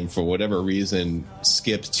 297, and then for whatever reason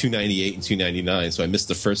skipped 298 and 299. So I missed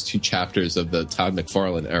the first two chapters of the Todd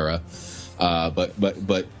McFarlane era.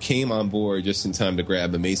 But came on board just in time to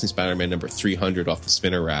grab Amazing Spider-Man number 300 off the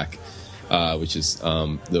spinner rack, which is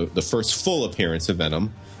the first full appearance of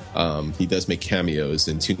Venom. He does make cameos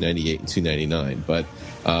in 298 and 299, but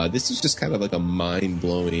this is just kind of like a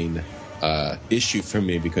mind-blowing issue for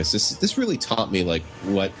me, because this really taught me like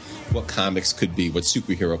what comics could be, what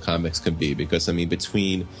superhero comics could be. Because I mean,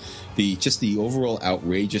 between the overall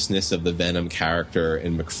outrageousness of the Venom character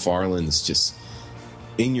and McFarlane's just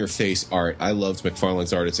in-your-face art. I loved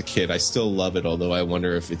McFarlane's art as a kid. I still love it, although I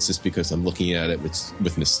wonder if it's just because I'm looking at it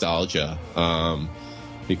with nostalgia.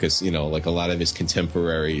 Because, like a lot of his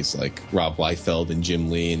contemporaries, like Rob Liefeld and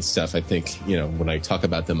Jim Lee and stuff, I think, when I talk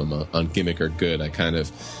about them on Gimmick or Good, I kind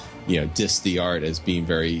of, diss the art as being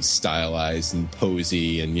very stylized and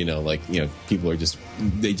posy, and, people are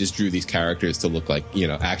they just drew these characters to look like,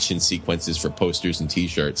 action sequences for posters and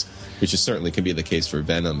t-shirts, which certainly can be the case for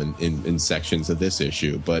Venom in sections of this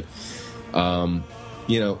issue. But,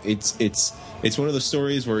 it's one of those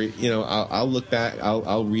stories where I'll look back,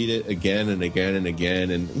 I'll read it again and again and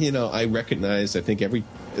again, and I recognize, I think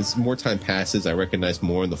as more time passes, I recognize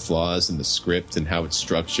more of the flaws in the script and how it's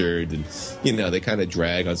structured, and they kind of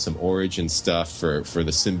drag on some origin stuff for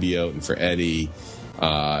the symbiote and for Eddie.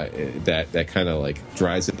 That kind of like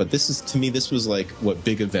drives it, but to me this was like what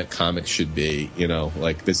big event comics should be.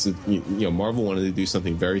 Like this is Marvel wanted to do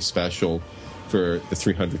something very special for the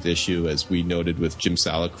 300th issue, as we noted with Jim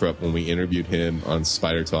Salicrup when we interviewed him on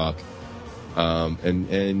Spider Talk.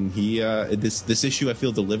 And he this issue I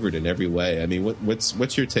feel delivered in every way. I mean,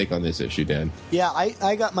 what's your take on this issue, Dan? Yeah,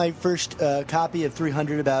 I got my first copy of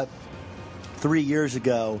 300 about 3 years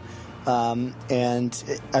ago, and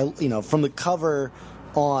from the cover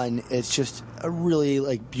on, it's just a really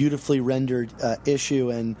like beautifully rendered issue,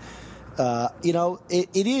 and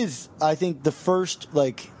it is, I think, the first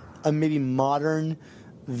like maybe modern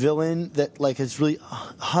villain that like has really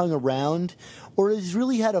hung around or has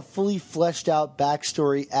really had a fully fleshed out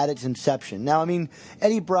backstory at its inception. Now, I mean,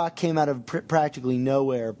 Eddie Brock came out of practically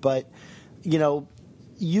nowhere, but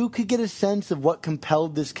you could get a sense of what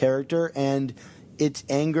compelled this character and its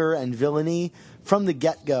anger and villainy from the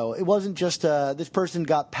get-go. It wasn't just this person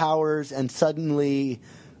got powers and suddenly,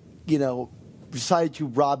 decided to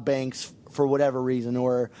rob banks for whatever reason,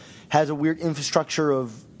 or has a weird infrastructure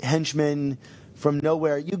of henchmen from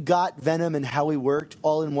nowhere. You got Venom and how he worked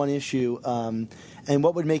all in one issue, and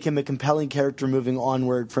what would make him a compelling character moving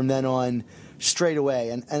onward from then on straight away.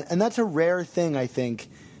 And that's a rare thing, I think,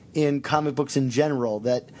 in comic books in general,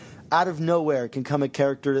 that out of nowhere can come a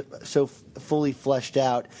character so fully fleshed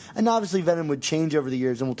out. And obviously Venom would change over the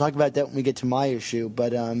years, and we'll talk about that when we get to my issue.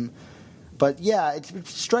 But yeah, it's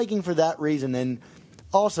striking for that reason. And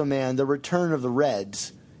also, man, the return of the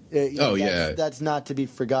Reds. That's not to be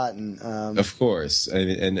forgotten. Of course,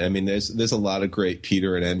 and I mean, there's a lot of great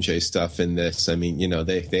Peter and MJ stuff in this. I mean,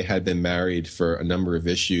 they had been married for a number of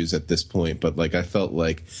issues at this point, but like I felt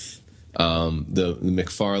like the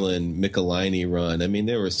McFarlane Michelini run, I mean,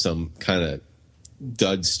 there were some kind of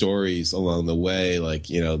dud stories along the way, like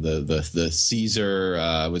the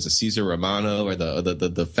Caesar was a Caesar Romano, or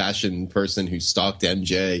the fashion person who stalked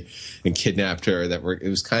MJ and kidnapped her. It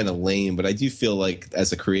was kind of lame, but I do feel like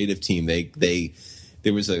as a creative team,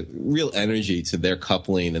 there was a real energy to their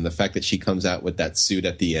coupling, and the fact that she comes out with that suit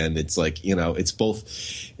at the end, it's like it's both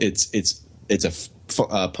it's a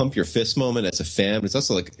pump your fist moment as a fan, but it's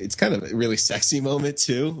also like it's kind of a really sexy moment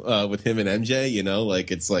too, with him and MJ.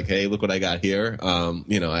 Like it's like, hey, look what I got here.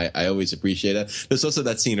 I always appreciate it. There's also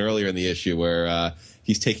that scene earlier in the issue where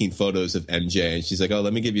he's taking photos of MJ, and she's like, "Oh,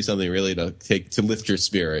 let me give you something really to lift your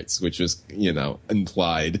spirits," which was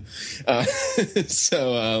implied.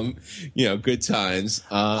 So good times.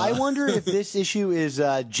 I wonder if this issue is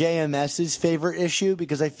JMS's favorite issue,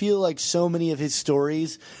 because I feel like so many of his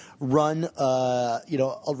stories run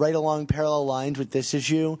right along parallel lines with this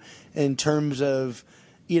issue in terms of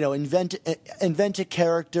invent a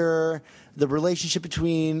character, the relationship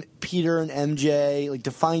between Peter and MJ, like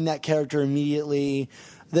define that character immediately.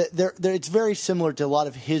 It's very similar to a lot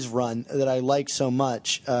of his run that I like so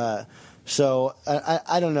much. So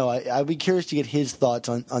I don't know. I'd be curious to get his thoughts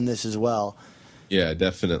on this as well. Yeah,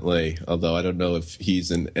 definitely. Although I don't know if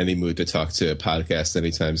he's in any mood to talk to a podcast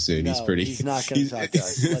anytime soon. No, he's not going to talk to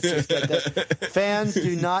us. Let's just get that. Fans,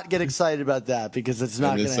 do not get excited about that, because it's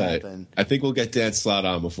not going to happen. I think we'll get Dan Slott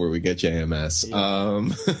on before we get JMS. Yeah.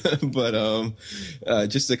 But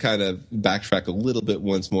just to kind of backtrack a little bit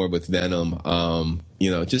once more with Venom,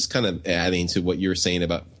 just kind of adding to what you were saying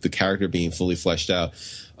about the character being fully fleshed out.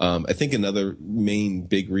 I think another main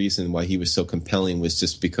big reason why he was so compelling was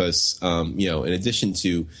just because, in addition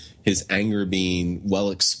to his anger being well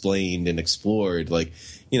explained and explored, like,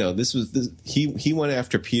 he went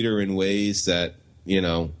after Peter in ways that,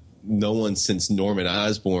 no one since Norman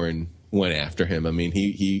Osborn went after him. I mean,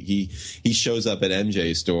 he shows up at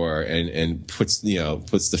MJ's door and puts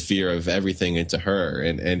the fear of everything into her,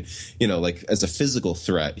 and like as a physical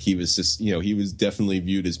threat, he was just he was definitely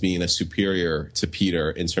viewed as being a superior to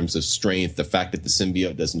Peter in terms of strength, the fact that the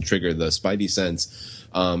symbiote doesn't trigger the Spidey sense.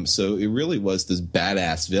 So it really was this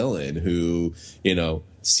badass villain who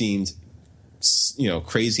seemed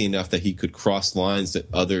crazy enough that he could cross lines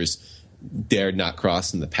that others dared not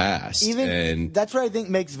cross in the past. And that's what I think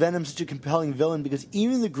makes Venom such a compelling villain, because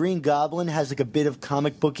even the Green Goblin has like a bit of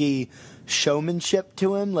comic booky showmanship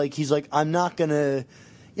to him. Like he's like, I'm not gonna.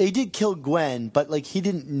 Yeah, he did kill Gwen, but like he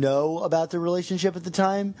didn't know about the relationship at the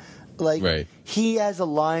time. Like right. He has a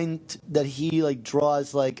line that he like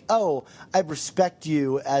draws like, oh, I respect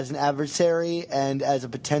you as an adversary and as a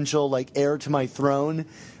potential like heir to my throne.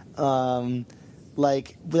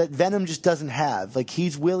 like that Venom just doesn't have. Like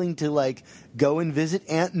he's willing to like go and visit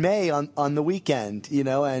Aunt May on the weekend, you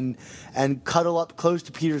know, and cuddle up close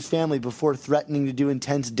to Peter's family before threatening to do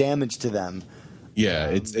intense damage to them. Yeah,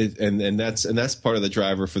 and that's part of the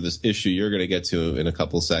driver for this issue you're going to get to in a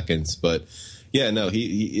couple seconds. But yeah, no,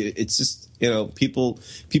 he it's just, you know, people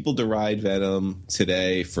deride Venom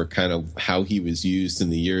today for kind of how he was used in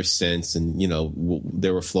the years since, and you know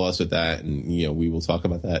there were flaws with that, and you know we will talk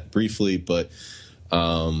about that briefly. But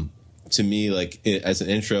to me, like as an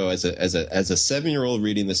intro, as a 7-year-old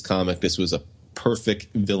reading this comic, this was a perfect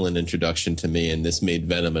villain introduction to me, and this made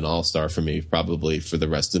Venom an all-star for me probably for the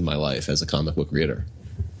rest of my life as a comic book reader.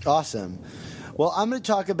 Awesome. Well, I'm going to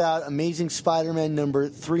talk about Amazing Spider-Man number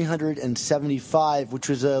 375, which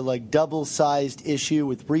was a like double-sized issue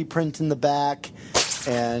with reprints in the back.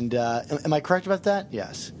 And am I correct about that?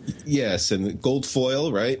 Yes. Yes, and gold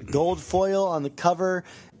foil, right? Gold foil on the cover.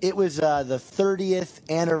 It was the 30th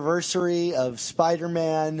anniversary of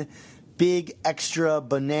Spider-Man. Big extra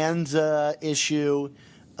bonanza issue.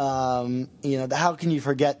 You know, how can you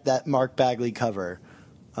forget that Mark Bagley cover?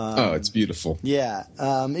 It's beautiful. Yeah,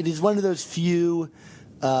 it is one of those few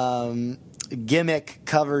gimmick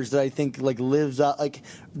covers that I think like lives up. Like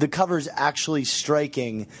the cover's actually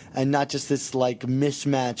striking and not just this like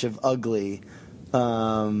mismatch of ugly.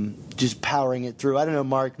 Just powering it through. I don't know,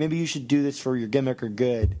 Mark. Maybe you should do this for your gimmick or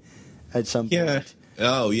good at some point. Yeah.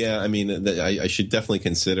 Oh, yeah. I mean, I should definitely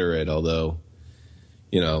consider it, although,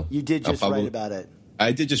 you know. You did just write about it.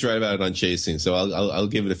 I did just write about it on Chasing, so I'll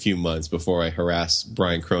give it a few months before I harass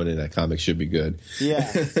Brian Cronin. That comic should be good.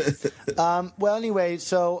 Yeah. Well, anyway,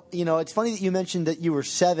 so, you know, it's funny that you mentioned that you were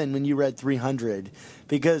 7 when you read 300,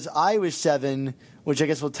 because I was 7, which I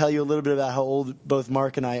guess will tell you a little bit about how old both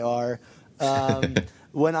Mark and I are.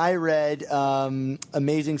 When I read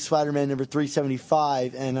Amazing Spider-Man number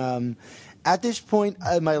 375, and at this point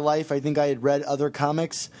in my life, I think I had read other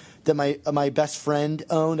comics that my best friend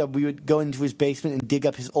owned. We would go into his basement and dig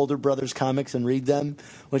up his older brother's comics and read them,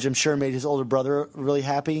 which I'm sure made his older brother really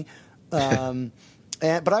happy. But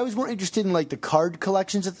I was more interested in like the card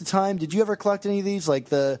collections at the time. Did you ever collect any of these, like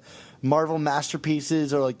the Marvel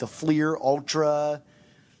Masterpieces or like the Fleer Ultra?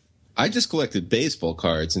 I just collected baseball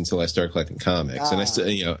cards until I started collecting comics, and I still,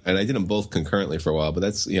 you know, and I did them both concurrently for a while. But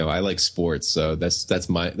that's, you know, I like sports, so that's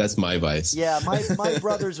my vice. Yeah, my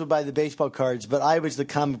brothers would buy the baseball cards, but I was the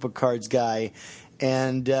comic book cards guy,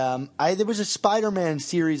 and there was a Spider-Man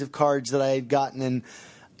series of cards that I had gotten, and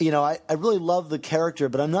you know, I really loved the character,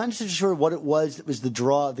 but I'm not necessarily sure what it was that was the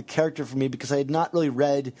draw of the character for me, because I had not really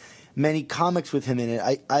read many comics with him in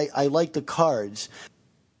it. I liked the cards.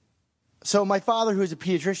 So my father, who was a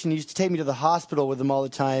pediatrician, used to take me to the hospital with him all the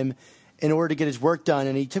time in order to get his work done.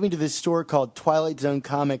 And he took me to this store called Twilight Zone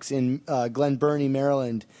Comics in Glen Burnie,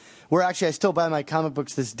 Maryland, where actually I still buy my comic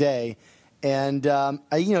books this day. And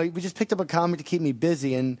we just picked up a comic to keep me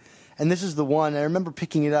busy, and this is the one. I remember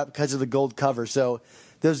picking it up because of the gold cover. So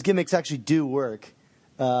those gimmicks actually do work.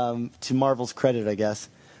 To Marvel's credit, I guess.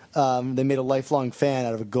 They made a lifelong fan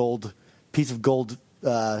out of a piece of gold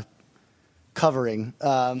covering.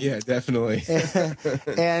 Yeah, definitely.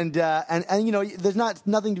 and you know, there's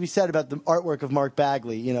nothing to be said about the artwork of Mark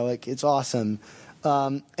Bagley. You know, like it's awesome.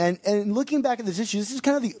 And looking back at this issue, this is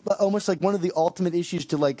kind of almost like one of the ultimate issues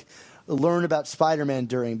to like learn about Spider-Man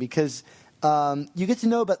during, because you get to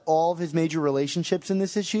know about all of his major relationships in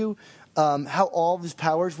this issue, how all of his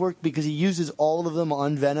powers work, because he uses all of them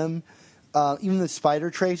on Venom, even the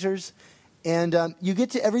spider tracers. And you get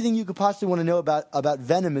to everything you could possibly want to know about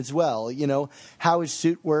Venom as well. You know, how his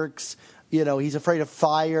suit works. You know, he's afraid of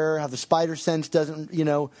fire, how the spider sense doesn't, you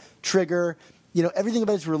know, trigger. You know, everything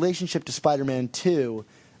about his relationship to Spider-Man 2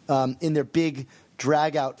 in their big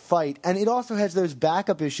drag-out fight. And it also has those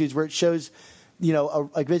backup issues where it shows, you know,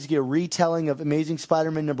 basically a retelling of Amazing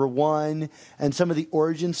Spider-Man number 1 and some of the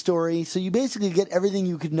origin story. So you basically get everything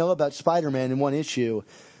you could know about Spider-Man in one issue.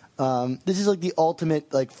 This is like the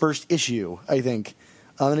ultimate like first issue, I think,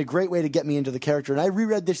 and a great way to get me into the character. And I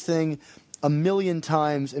reread this thing a million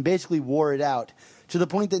times and basically wore it out to the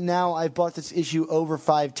point that now I've bought this issue over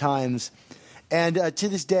 5 times. And to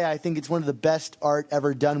this day, I think it's one of the best art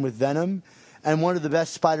ever done with Venom and one of the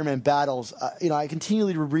best Spider-Man battles. You know, I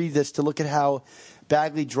continually reread this to look at how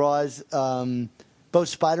Bagley draws both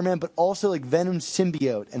Spider-Man, but also like Venom's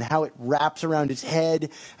symbiote and how it wraps around his head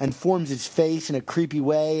and forms his face in a creepy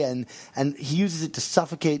way, and he uses it to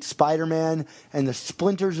suffocate Spider-Man and the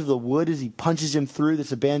splinters of the wood as he punches him through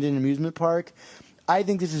this abandoned amusement park. I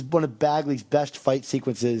think this is one of Bagley's best fight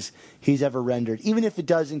sequences he's ever rendered, even if it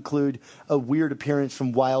does include a weird appearance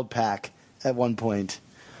from Wild Pack at one point.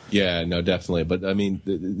 Yeah, no, definitely. But I mean,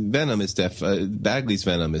 Venom is Bagley's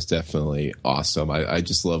Venom is definitely awesome. I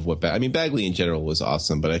just love what I mean. Bagley in general was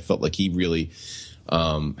awesome, but I felt like he really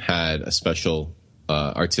had a special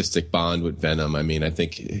artistic bond with Venom. I mean, I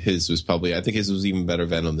think his was even better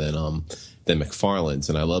Venom than McFarlane's,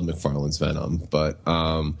 and I love McFarlane's Venom. But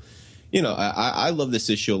I love this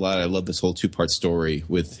issue a lot. I love this whole 2-part story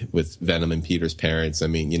with Venom and Peter's parents. I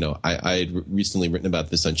mean, I had recently written about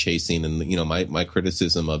this on Chasing, and my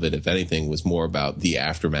criticism of it, if anything, was more about the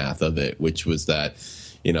aftermath of it, which was that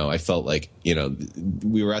I felt like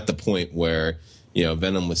we were at the point where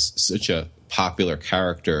Venom was such a popular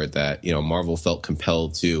character that Marvel felt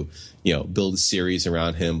compelled to build a series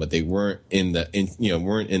around him, but they weren't in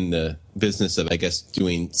the business of, I guess,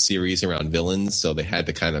 doing series around villains, so they had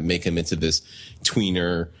to kind of make him into this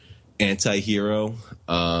tweener anti-hero.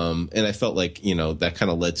 And I felt like that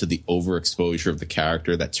kind of led to the overexposure of the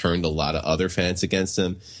character that turned a lot of other fans against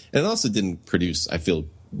him, and it also didn't produce, I feel,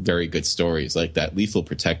 very good stories. Like that Lethal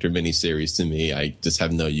Protector miniseries, to me, I just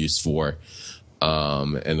have no use for.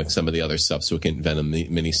 And like some of the other subsequent Venom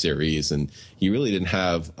miniseries, and he really didn't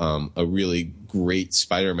have a really great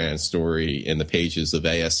Spider-Man story in the pages of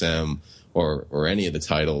ASM or any of the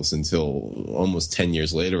titles until almost 10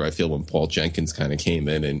 years later, I feel, when Paul Jenkins kind of came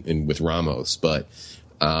in and with Ramos. But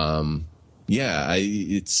I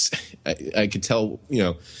could tell,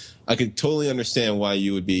 I could totally understand why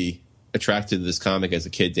you would be attracted to this comic as a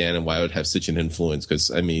kid, Dan, and why it would have such an influence.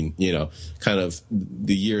 Because, I mean, kind of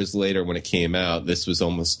the years later when it came out, this was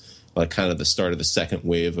almost like kind of the start of the second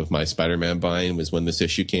wave of my Spider-Man buying was when this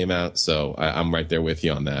issue came out. So I'm right there with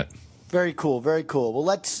you on that. Very cool, very cool. Well,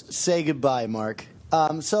 let's say goodbye, Mark.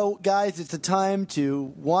 So, guys, it's the time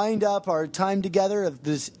to wind up our time together of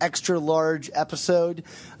this extra large episode.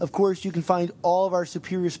 Of course, you can find all of our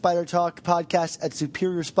Superior Spider Talk podcasts at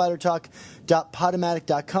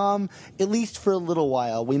superiorspidertalk.podomatic.com, at least for a little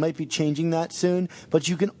while. We might be changing that soon, but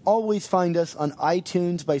you can always find us on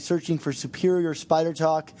iTunes by searching for Superior Spider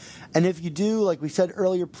Talk. And if you do, like we said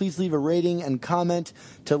earlier, please leave a rating and comment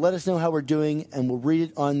to let us know how we're doing, and we'll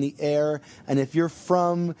read it on the air. And if you're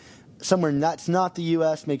from somewhere that's not the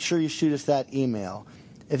U.S., make sure you shoot us that email.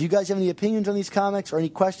 If you guys have any opinions on these comics or any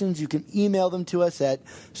questions, you can email them to us at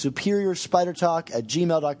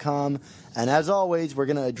superiorspidertalk@gmail.com. And as always, we're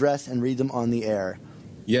going to address and read them on the air.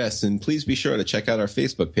 Yes, and please be sure to check out our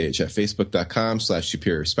Facebook page at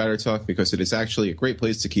facebook.com/Superior Spider Talk, because it is actually a great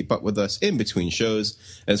place to keep up with us in between shows,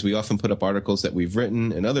 as we often put up articles that we've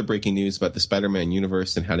written and other breaking news about the Spider-Man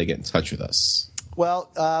universe and how to get in touch with us.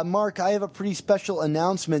 Well, Mark, I have a pretty special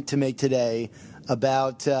announcement to make today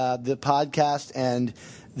about the podcast and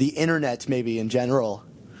the internet, maybe in general.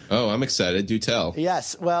 Oh, I'm excited. Do tell.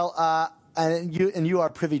 Yes. Well, and you are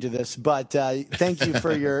privy to this, but thank you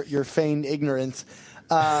for your feigned ignorance.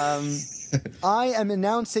 I am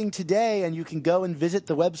announcing today, and you can go and visit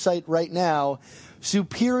the website right now,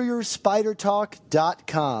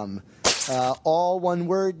 superiorspidertalk.com. All one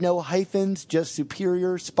word, no hyphens, just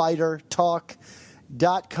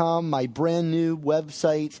superiorspidertalk.com, my brand new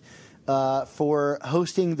website for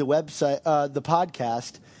hosting the website, the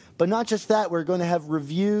podcast. But not just that, we're going to have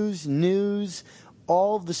reviews, news,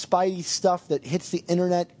 all of the Spidey stuff that hits the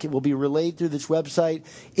internet will be relayed through this website.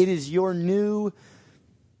 It is your new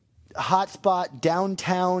hotspot,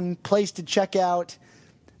 downtown place to check out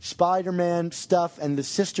Spider-Man stuff, and the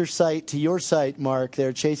sister site to your site, Mark.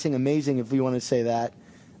 They're Chasing Amazing, if we want to say that.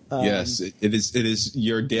 Yes, it is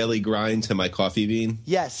your daily grind to my coffee bean.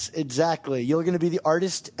 Yes, exactly. You're going to be the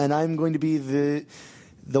artist, and I'm going to be the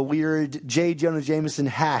weird J. Jonah Jameson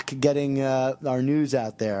hack getting our news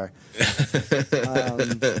out there.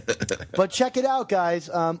 But check it out, guys.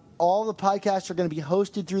 All the podcasts are going to be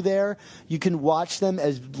hosted through there. You can watch them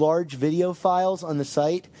as large video files on the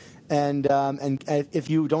site. And if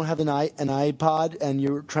you don't have an iPod and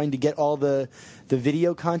you're trying to get all the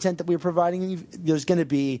video content that we're providing you, there's going to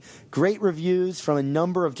be great reviews from a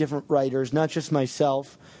number of different writers, not just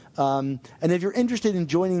myself. And if you're interested in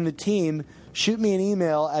joining the team, shoot me an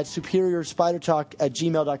email at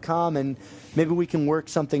superiorspidertalk@gmail.com, and maybe we can work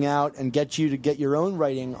something out and get you to get your own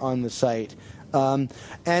writing on the site. And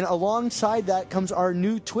alongside that comes our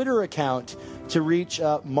new Twitter account to reach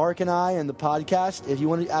Mark and I and the podcast. If you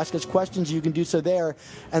want to ask us questions, you can do so there.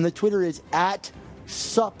 And the Twitter is at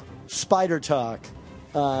SupSpiderTalk,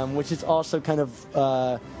 which is also kind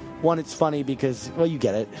of... one, it's funny because, well, you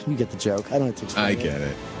get it. You get the joke. I don't have to explain I get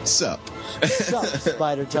it. Sup. Sup,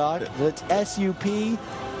 Spider Talk. That's SUP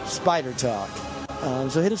Spider Talk.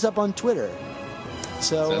 So hit us up on Twitter.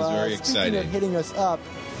 So, sounds very speaking exciting. of hitting us up,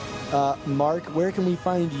 Mark, where can we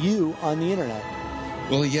find you on the internet?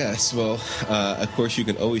 Well, yes. Well, of course, you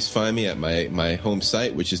can always find me at my home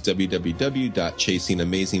site, which is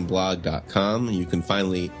www.chasingamazingblog.com. You can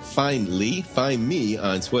find me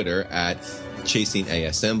on Twitter at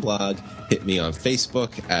ChasingASMblog. Hit me on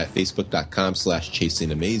Facebook at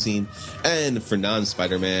facebook.com/chasingamazing. And for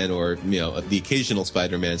non-Spider-Man or, the occasional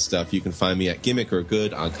Spider-Man stuff, you can find me at Gimmick or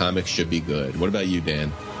Good on Comics Should Be Good. What about you,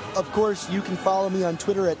 Dan? Of course, you can follow me on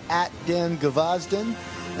Twitter at Dan Gvozden.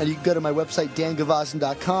 And you can go to my website,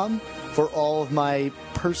 dangvozden.com, for all of my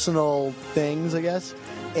personal things, I guess,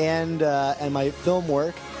 and my film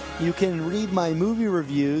work. You can read my movie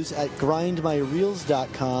reviews at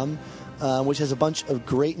grindmyreels.com, which has a bunch of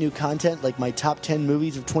great new content, like my top 10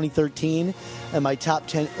 movies of 2013 and my top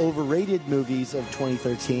 10 overrated movies of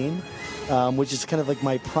 2013, which is kind of like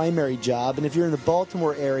my primary job. And if you're in the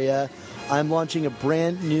Baltimore area, I'm launching a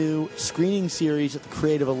brand new screening series at the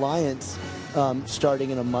Creative Alliance starting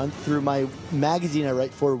in a month through my magazine I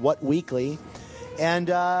write for, What Weekly. And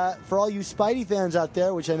for all you Spidey fans out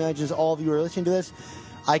there, which I imagine is all of you are listening to this,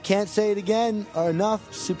 I can't say it again or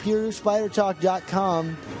enough,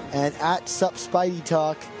 SuperiorSpiderTalk.com and at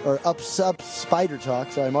SupSpideyTalk, or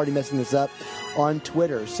UpSupSpiderTalk, sorry, I'm already messing this up, on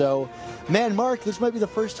Twitter. So, man, Mark, this might be the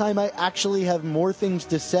first time I actually have more things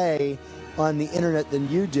to say on the internet than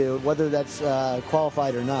you do, whether that's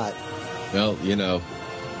qualified or not. Well,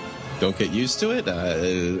 don't get used to it.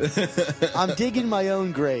 I'm digging my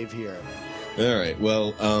own grave here. All right.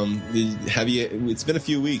 Well, it's been a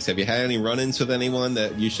few weeks. Have you had any run-ins with anyone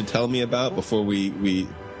that you should tell me about before we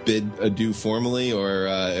bid adieu formally, or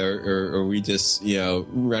are we just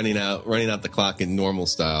running out the clock in normal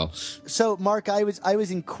style? So, Mark, I was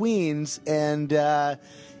in Queens, and I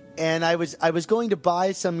was going to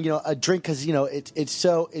buy some a drink because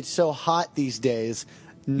it's so hot these days.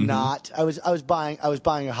 Not. I was buying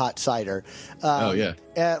a hot cider.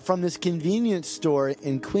 From this convenience store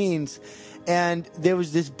in Queens, and there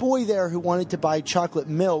was this boy there who wanted to buy chocolate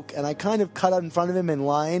milk, and I kind of cut out in front of him in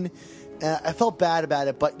line. I felt bad about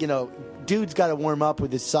it, but dude's got to warm up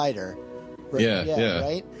with his cider. Right? Yeah.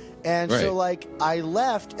 Right. And so I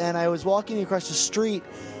left, and I was walking across the street,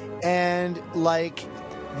 and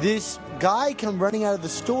this guy come running out of the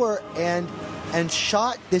store and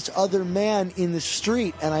shot this other man in the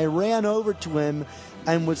street, and I ran over to him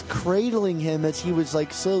and was cradling him as he was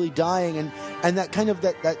slowly dying, and that kind of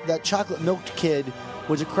that chocolate milk kid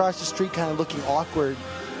was across the street kind of looking awkward,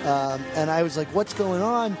 and I was like, what's going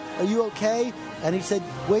on? Are you okay? And he said,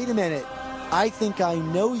 wait a minute, I think I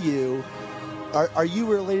know you. Are you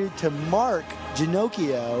related to Mark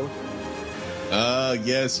Ginocchio?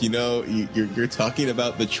 Yes, you're talking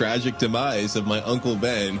about the tragic demise of my Uncle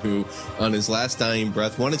Ben, who, on his last dying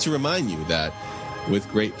breath, wanted to remind you that with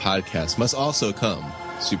great podcasts must also come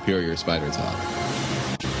superior Spider Talk.